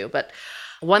that too. But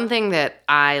one thing that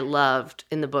I loved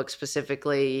in the book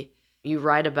specifically, you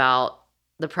write about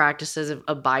the practices of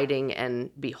abiding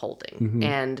and beholding.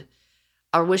 And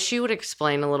I wish you would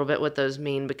explain a little bit what those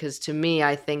mean, because to me,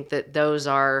 I think that those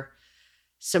are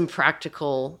some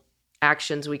practical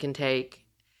actions we can take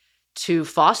to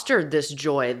foster this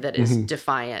joy that is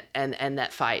defiant and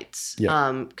that fights.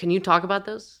 Yeah. Can you talk about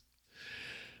those?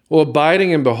 Well,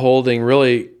 abiding and beholding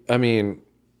really, I mean,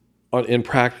 in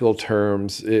practical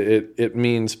terms, it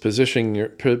means positioning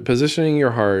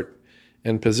your heart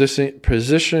and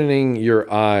positioning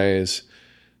your eyes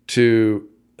to,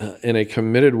 in a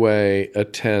committed way,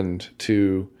 attend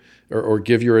to or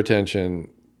give your attention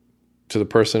to the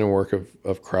person and work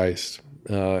of Christ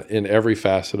in every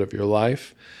facet of your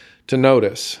life. To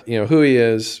notice, who he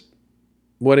is,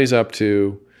 what he's up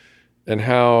to, and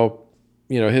how,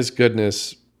 his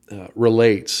goodness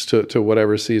relates to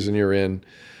whatever season you're in.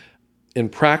 In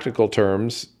practical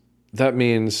terms, that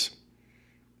means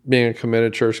being a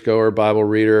committed churchgoer, Bible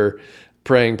reader,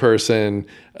 praying person,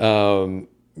 fellow,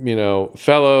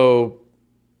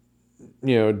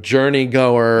 journey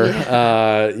goer,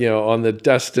 on the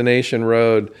destination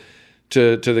road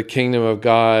to the kingdom of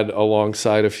God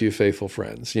alongside a few faithful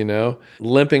friends,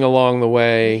 limping along the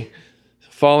way,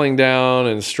 falling down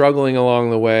and struggling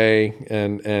along the way,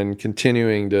 and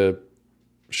continuing to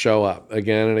show up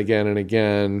again and again and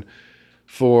again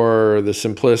for the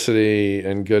simplicity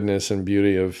and goodness and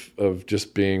beauty of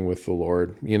just being with the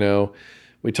Lord.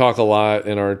 We talk a lot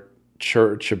in our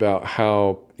church about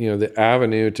how, the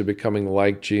avenue to becoming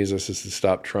like Jesus is to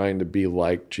stop trying to be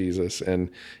like Jesus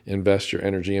and invest your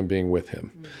energy in being with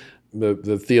him.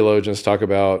 The theologians talk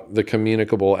about the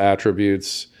communicable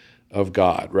attributes of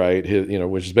God, right?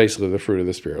 Which is basically the fruit of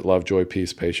the Spirit: love, joy,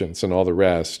 peace, patience, and all the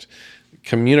rest.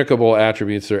 Communicable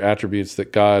attributes are attributes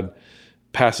that God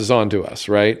passes on to us,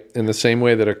 right? In the same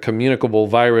way that a communicable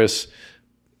virus,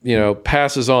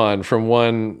 passes on from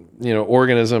one,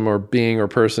 organism or being or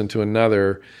person to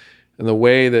another. And the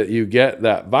way that you get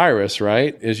that virus,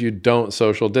 right, is you don't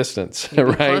social distance,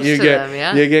 right? You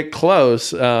get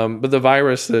close, but the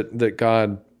virus that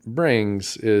God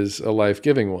brings is a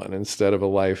life-giving one instead of a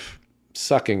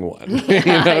life-sucking one,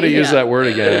 to use that word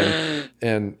again.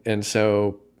 And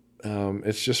so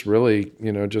it's just really,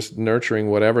 just nurturing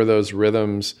whatever those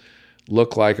rhythms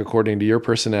look like according to your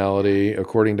personality,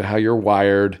 according to how you're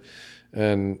wired,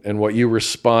 and what you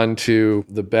respond to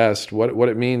the best, what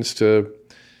it means to,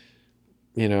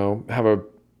 have a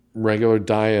regular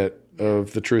diet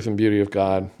of the truth and beauty of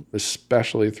God,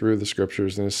 especially through the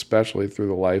scriptures and especially through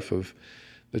the life of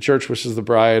the church, which is the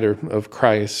bride of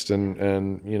Christ,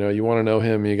 and you want to know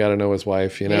him, you got to know his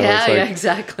wife. Yeah, it's like, yeah,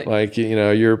 exactly. Like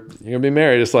you're gonna be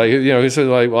married. It's like he said,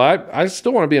 like, well, I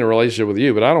still want to be in a relationship with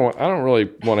you, but I don't really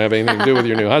want to have anything to do with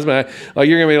your new husband. Like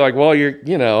you're gonna be like, well,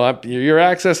 your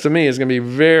access to me is gonna be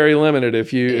very limited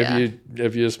if you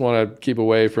just want to keep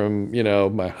away from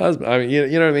my husband. I mean, you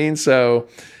know what I mean. So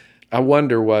I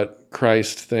wonder what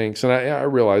Christ thinks, and I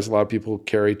realize a lot of people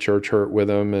carry church hurt with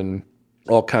them and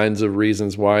all kinds of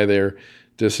reasons why they're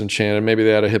disenchanted. Maybe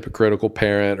they had a hypocritical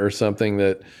parent or something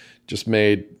that just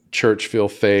made church feel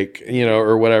fake,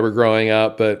 or whatever growing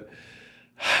up. But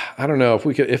I don't know if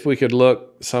we could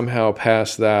look somehow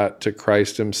past that to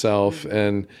Christ himself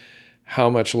and how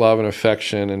much love and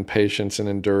affection and patience and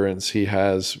endurance he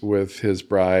has with his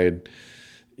bride,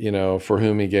 for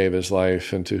whom he gave his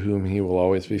life and to whom he will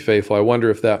always be faithful. I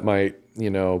wonder if that might,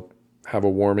 have a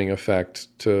warming effect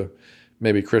to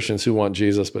maybe Christians who want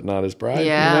Jesus but not his bride.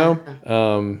 Yeah.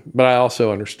 But I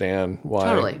also understand why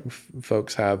Totally.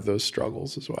 Folks have those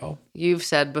struggles as well. You've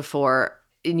said before,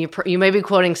 and you may be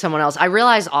quoting someone else. I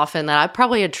realize often that I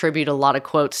probably attribute a lot of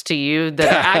quotes to you that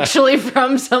are actually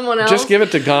from someone else. Just give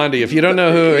it to Gandhi if you don't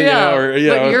know who,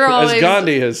 as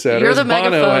Gandhi has said, you're or as the Bono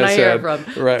megaphone has I said. hear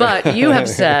from. Right. But you have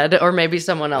said, or maybe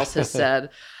someone else has said,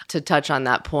 to touch on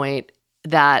that point,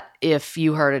 that if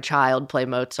you heard a child play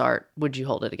Mozart, would you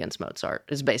hold it against Mozart?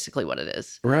 Is basically what it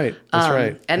is. Right. That's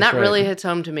right. And That's that right. really hits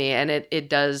home to me, and it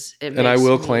does. It and I makes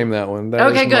will me- claim that one.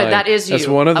 Okay, good. That is you. That's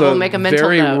one of I will the make a mental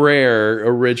very note. rare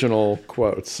original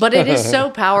quotes. But it is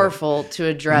so powerful to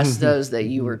address those that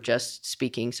you were just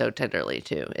speaking so tenderly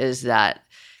to, is that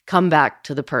come back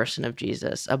to the person of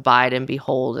Jesus, abide and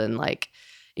behold. And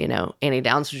Annie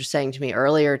Downs was just saying to me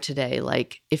earlier today,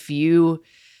 like, if you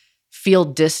feel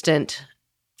distant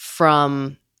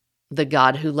from the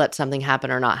God who let something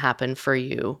happen or not happen for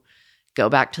you, go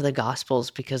back to the Gospels,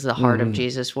 because the heart of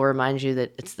Jesus will remind you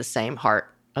that it's the same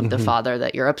heart of the Father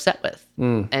that you're upset with,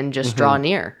 and just draw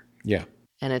near. Yeah.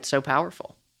 And it's so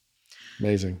powerful.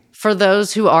 Amazing. For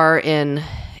those who are in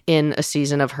a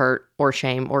season of hurt or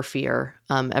shame or fear,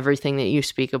 everything that you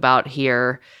speak about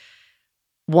here,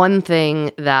 one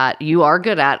thing that you are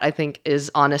good at, I think, is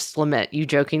honest lament. You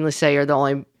jokingly say you're the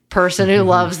only person who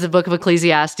loves the book of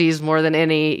Ecclesiastes more than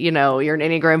any, you're an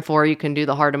Enneagram 4, you can do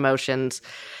the hard emotions.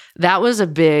 That was a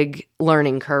big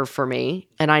learning curve for me,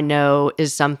 and I know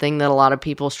is something that a lot of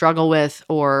people struggle with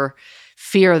or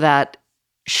fear that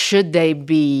should they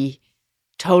be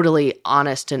totally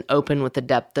honest and open with the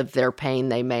depth of their pain,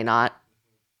 they may not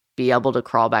be able to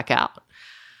crawl back out.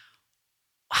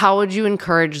 How would you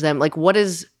encourage them? Like, what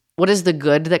is the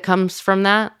good that comes from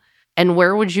that? And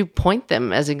where would you point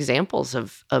them as examples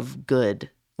of good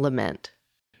lament?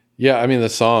 Yeah, I mean, the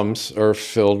Psalms are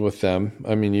filled with them.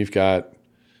 I mean, you've got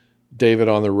David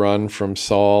on the run from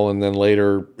Saul, and then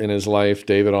later in his life,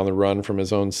 David on the run from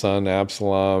his own son,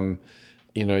 Absalom.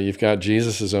 You've got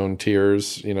Jesus' own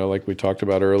tears, like we talked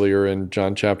about earlier in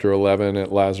John chapter 11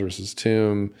 at Lazarus'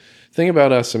 tomb. The thing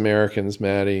about us Americans,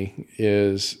 Maddie,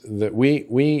 is that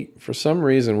we for some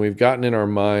reason, we've gotten in our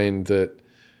mind that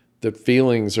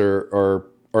feelings are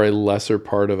a lesser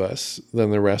part of us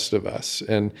than the rest of us,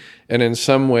 and in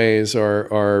some ways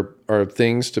are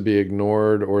things to be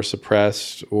ignored or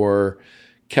suppressed or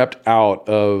kept out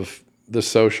of the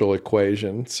social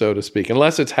equation, so to speak,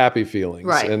 unless it's happy feelings.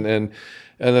 Right.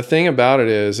 And the thing about it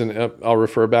is, and I'll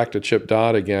refer back to Chip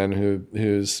Dodd again,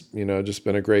 who's just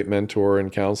been a great mentor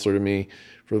and counselor to me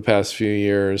for the past few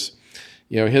years.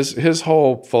 His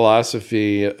whole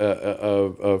philosophy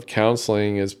of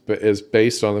counseling is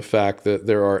based on the fact that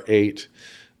there are 8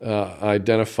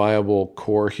 identifiable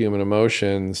core human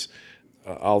emotions.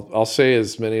 I'll say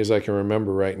as many as I can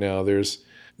remember right now.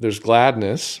 There's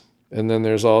gladness, and then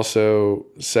there's also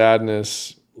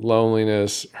sadness,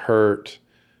 loneliness, hurt,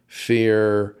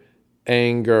 fear,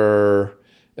 anger,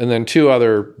 and then 2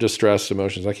 other distressed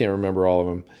emotions. I can't remember all of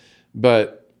them,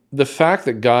 but the fact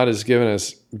that God has given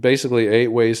us basically 8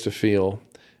 ways to feel,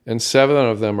 and 7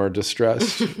 of them are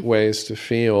distressed ways to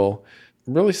feel,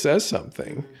 really says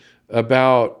something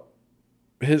about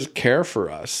his care for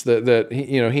us. That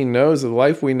he knows the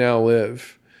life we now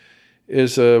live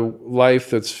is a life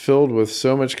that's filled with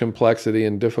so much complexity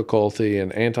and difficulty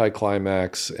and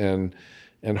anticlimax and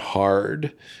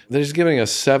hard, that he's giving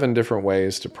us 7 different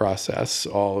ways to process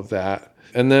all of that.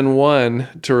 And then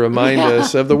 1 to remind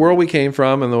us of the world we came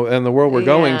from and the world we're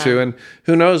going to, and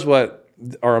who knows what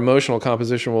our emotional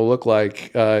composition will look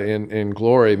like in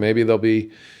glory. Maybe there'll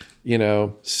be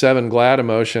 7 glad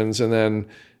emotions, and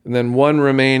then 1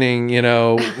 remaining,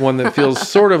 one that feels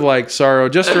sort of like sorrow,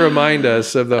 just to remind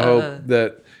us of the hope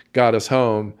that got us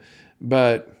home.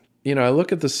 But I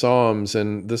look at the Psalms,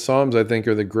 and the Psalms, I think,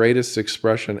 are the greatest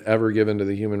expression ever given to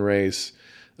the human race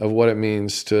of what it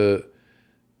means to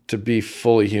be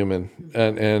fully human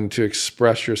and to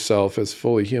express yourself as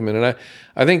fully human. And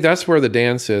I think that's where the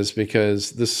dance is,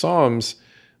 because the Psalms,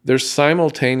 they're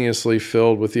simultaneously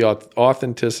filled with the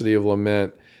authenticity of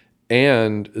lament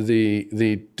and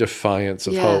the defiance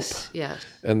of hope. Yes.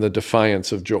 And the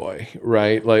defiance of joy,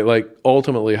 right? Like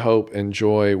ultimately hope and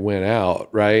joy win out,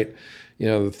 right? The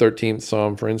 13th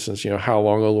Psalm, for instance, how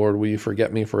long, O Lord, will you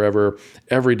forget me forever?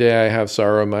 Every day I have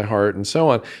sorrow in my heart, and so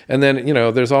on. And then,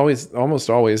 there's almost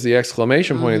always the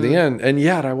exclamation point at the end, and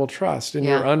yet I will trust in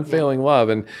your unfailing love.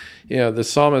 And, the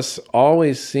psalmists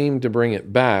always seem to bring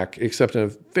it back, except in a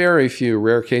very few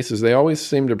rare cases, they always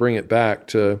seem to bring it back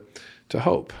to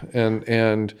hope.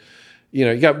 And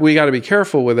we got to be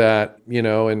careful with that,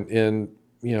 and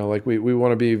like we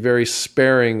want to be very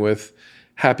sparing with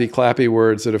happy clappy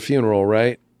words at a funeral,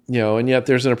 right? And yet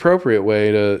there's an appropriate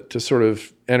way to sort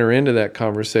of enter into that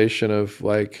conversation of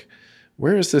like,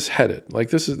 where is this headed? Like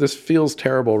this feels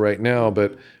terrible right now,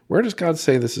 but where does God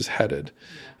say this is headed?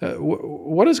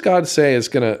 What does God say is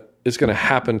gonna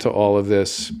happen to all of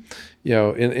this,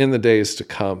 in the days to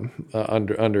come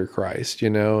under Christ,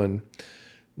 and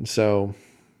so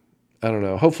I don't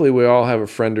know. Hopefully we all have a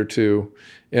friend or two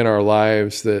in our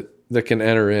lives that can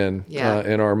enter in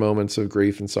our moments of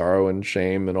grief and sorrow and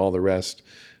shame and all the rest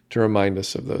to remind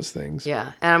us of those things.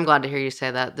 Yeah, and I'm glad to hear you say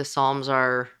that. The Psalms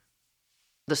are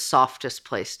the softest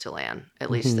place to land. At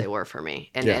least they were for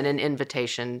me. And an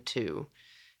invitation to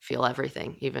feel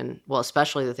everything,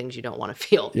 especially the things you don't want to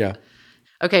feel. Yeah.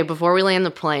 Okay, before we land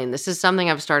the plane, this is something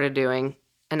I've started doing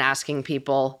and asking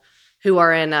people who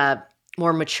are in a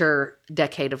more mature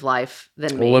decade of life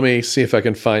than me. Well, let me see if I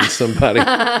can find somebody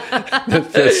that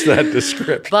fits that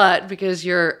description. But because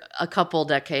you're a couple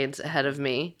decades ahead of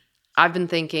me, I've been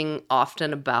thinking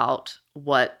often about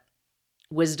what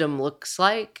wisdom looks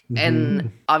like.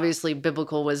 And obviously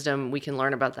biblical wisdom, we can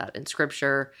learn about that in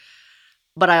scripture.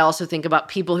 But I also think about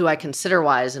people who I consider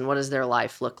wise and what does their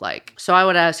life look like. So I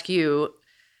would ask you,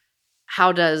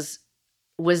 how does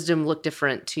wisdom look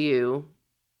different to you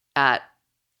at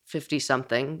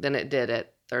 50-something than it did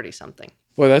at 30-something?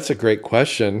 Well, that's a great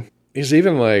question. Because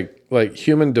even like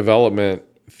human development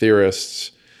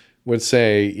theorists would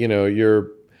say,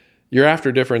 you're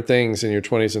after different things in your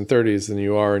 20s and 30s than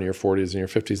you are in your 40s and your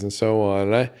 50s and so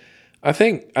on. And I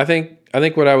think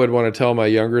what I would want to tell my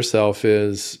younger self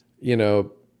is,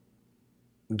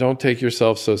 don't take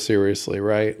yourself so seriously,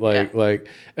 right?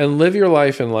 And live your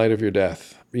life in light of your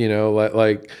death.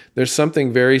 Like there's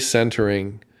something very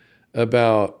centering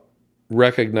about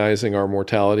recognizing our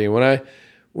mortality. And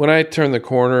when I turned the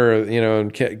corner,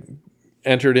 and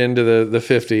entered into the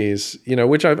 50s,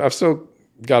 which I've still,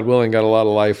 God willing, got a lot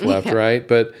of life left, right?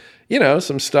 But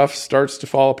some stuff starts to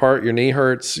fall apart. Your knee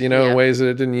hurts, in ways that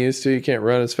it didn't used to. You can't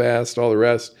run as fast, all the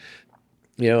rest.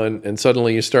 And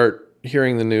suddenly you start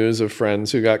hearing the news of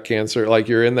friends who got cancer. Like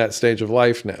you're in that stage of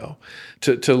life now.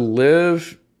 To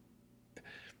live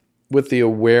with the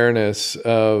awareness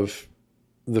of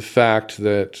the fact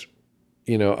that,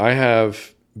 I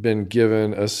have been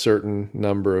given a certain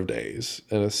number of days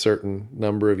and a certain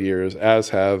number of years, as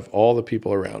have all the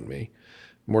people around me.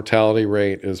 Mortality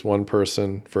rate is one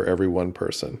person for every one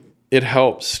person. It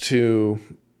helps to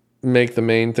make the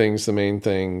main things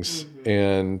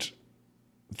and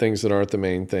things that aren't the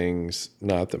main things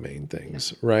not the main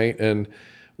things, right? And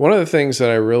one of the things that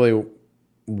I really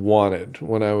wanted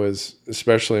when I was,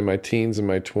 especially in my teens and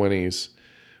my 20s,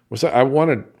 was I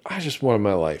just wanted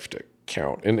my life to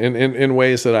count in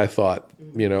ways that I thought,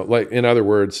 like, in other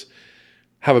words,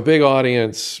 have a big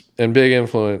audience and big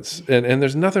influence. And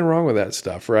there's nothing wrong with that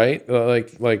stuff, right?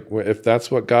 Like if that's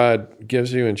what God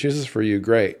gives you and chooses for you,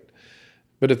 great.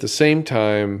 But at the same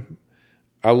time,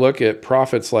 I look at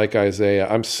prophets like Isaiah.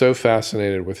 I'm so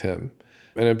fascinated with him.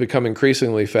 And I've become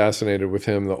increasingly fascinated with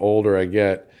him the older I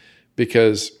get,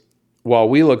 because while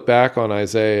we look back on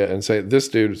Isaiah and say, this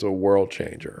dude is a world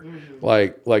changer,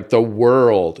 like the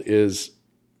world is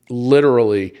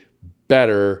literally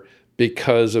better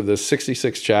because of the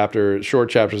 66 short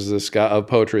chapters of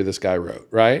poetry this guy wrote,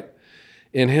 right?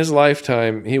 In his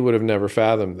lifetime, he would have never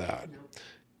fathomed that.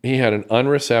 He had an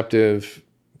unreceptive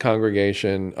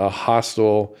congregation, a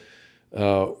hostile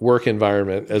work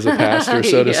environment as a pastor,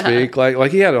 so to speak.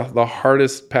 Like he had the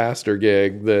hardest pastor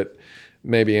gig that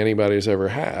maybe anybody's ever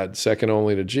had, second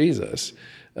only to Jesus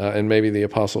and maybe the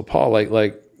Apostle Paul.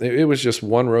 Like it was just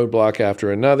one roadblock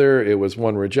after another. It was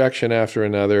one rejection after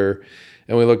another.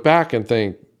 And we look back and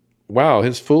think, wow,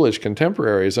 his foolish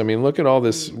contemporaries. I mean, look at all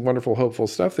this wonderful, hopeful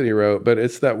stuff that he wrote, but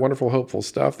it's that wonderful, hopeful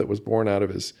stuff that was born out of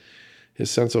his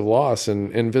sense of loss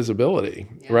and invisibility,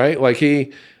 right? Like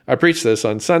I preached this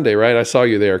on Sunday, right? I saw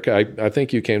you there. I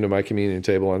think you came to my communion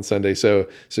table on Sunday. So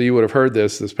you would have heard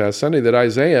this past Sunday, that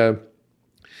Isaiah,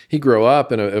 he grew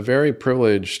up in a very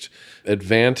privileged,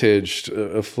 advantaged,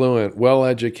 affluent,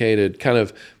 well-educated, kind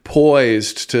of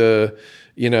poised to,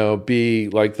 be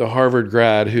like the Harvard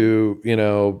grad who,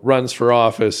 runs for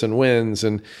office and wins.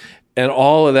 And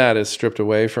all of that is stripped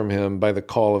away from him by the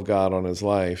call of God on his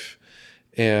life.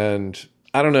 And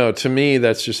I don't know, to me,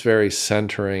 that's just very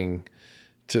centering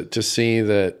to see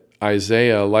that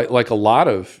Isaiah, like a lot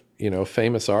of,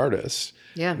 famous artists,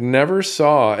 never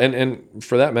saw, and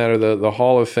for that matter, the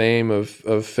Hall of Fame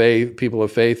of faith, people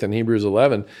of faith in Hebrews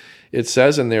 11, it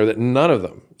says in there that none of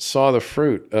them saw the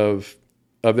fruit of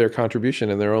their contribution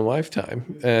in their own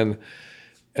lifetime.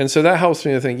 And so that helps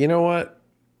me to think, you know what?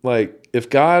 Like, if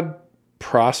God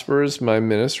prospers my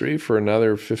ministry for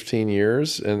another 15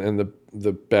 years and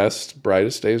the best,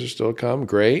 brightest days are still to come,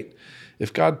 great.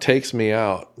 If God takes me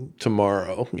out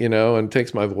tomorrow, and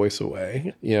takes my voice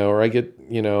away, or I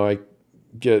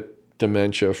get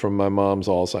dementia from my mom's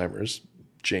Alzheimer's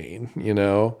gene,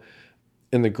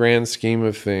 in the grand scheme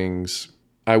of things,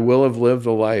 I will have lived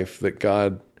the life that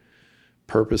God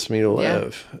purposed me to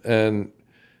live. And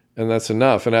that's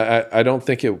enough. And I don't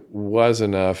think it was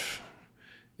enough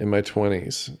in my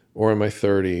 20s or in my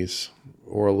 30s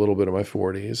or a little bit of my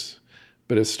 40s,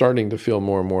 but it's starting to feel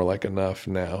more and more like enough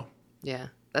now. Yeah,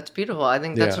 that's beautiful. I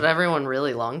think that's what everyone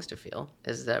really longs to feel,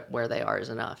 is that where they are is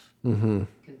enough. Mm-hmm.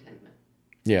 Contentment.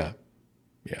 Yeah.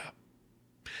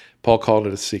 Paul called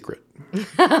it a secret.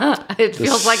 It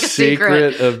feels like a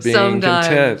secret of being sometimes.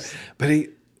 Content. But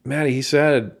Maddie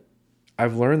said,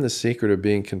 I've learned the secret of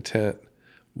being content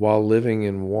while living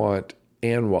in want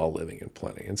and while living in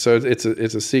plenty. And so it's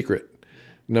a secret,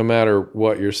 no matter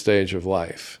what your stage of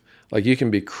life. Like, you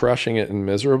can be crushing it and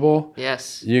miserable.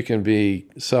 Yes. You can be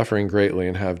suffering greatly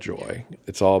and have joy.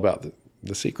 It's all about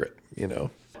the secret,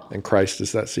 and Christ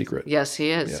is that secret. Yes,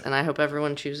 he is. Yeah. And I hope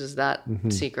everyone chooses that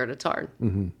secret. It's hard.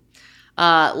 Mm-hmm.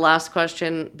 Last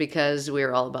question, because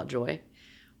we're all about joy.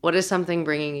 What is something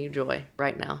bringing you joy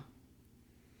right now?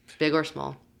 Big or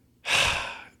small?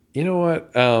 You know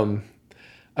what?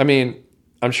 I mean,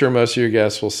 I'm sure most of your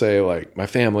guests will say, like, my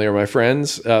family or my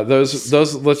friends. Those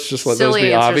let's just let those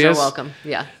be obvious. Silly answers are welcome.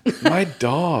 Yeah. My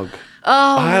dog.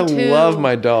 Oh, I love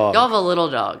my dog. Y'all have a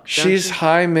little dog. She's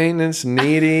high maintenance,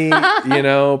 needy,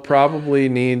 probably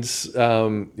needs,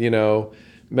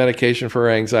 medication for her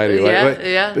anxiety.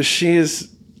 Yeah. But she's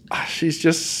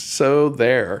just so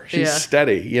there. She's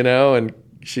steady, and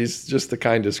she's just the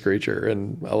kindest creature,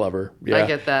 and I love her. Yeah. I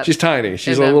get that. She's tiny.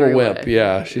 She's a little wimp. Way.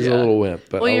 Yeah, she's a little wimp.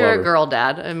 But well, I you're love a girl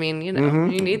dad. I mean, you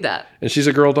need that. And she's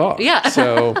a girl dog. Yeah.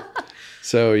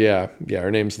 So yeah.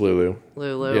 Her name's Lulu.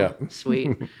 Lulu. Yeah.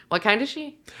 Sweet. What kind is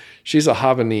she? She's a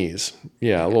Havanese.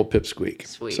 Yeah, a little pipsqueak.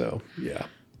 Sweet. So yeah.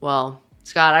 Well,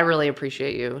 Scott, I really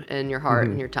appreciate you and your heart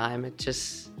and your time. It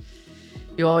just,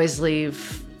 you always leave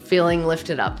feeling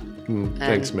lifted up.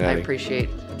 Thanks, Maddie. I appreciate.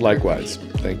 Likewise.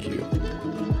 Thank you.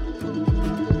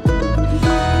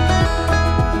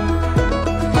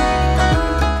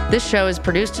 This show is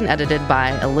produced and edited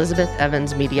by Elizabeth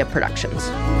Evans Media Productions.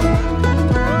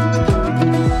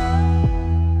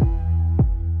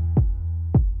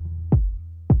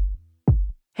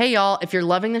 Hey, y'all, if you're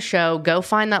loving the show, go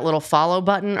find that little follow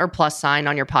button or plus sign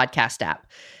on your podcast app.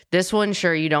 This will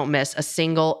ensure you don't miss a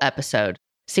single episode.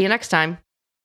 See you next time.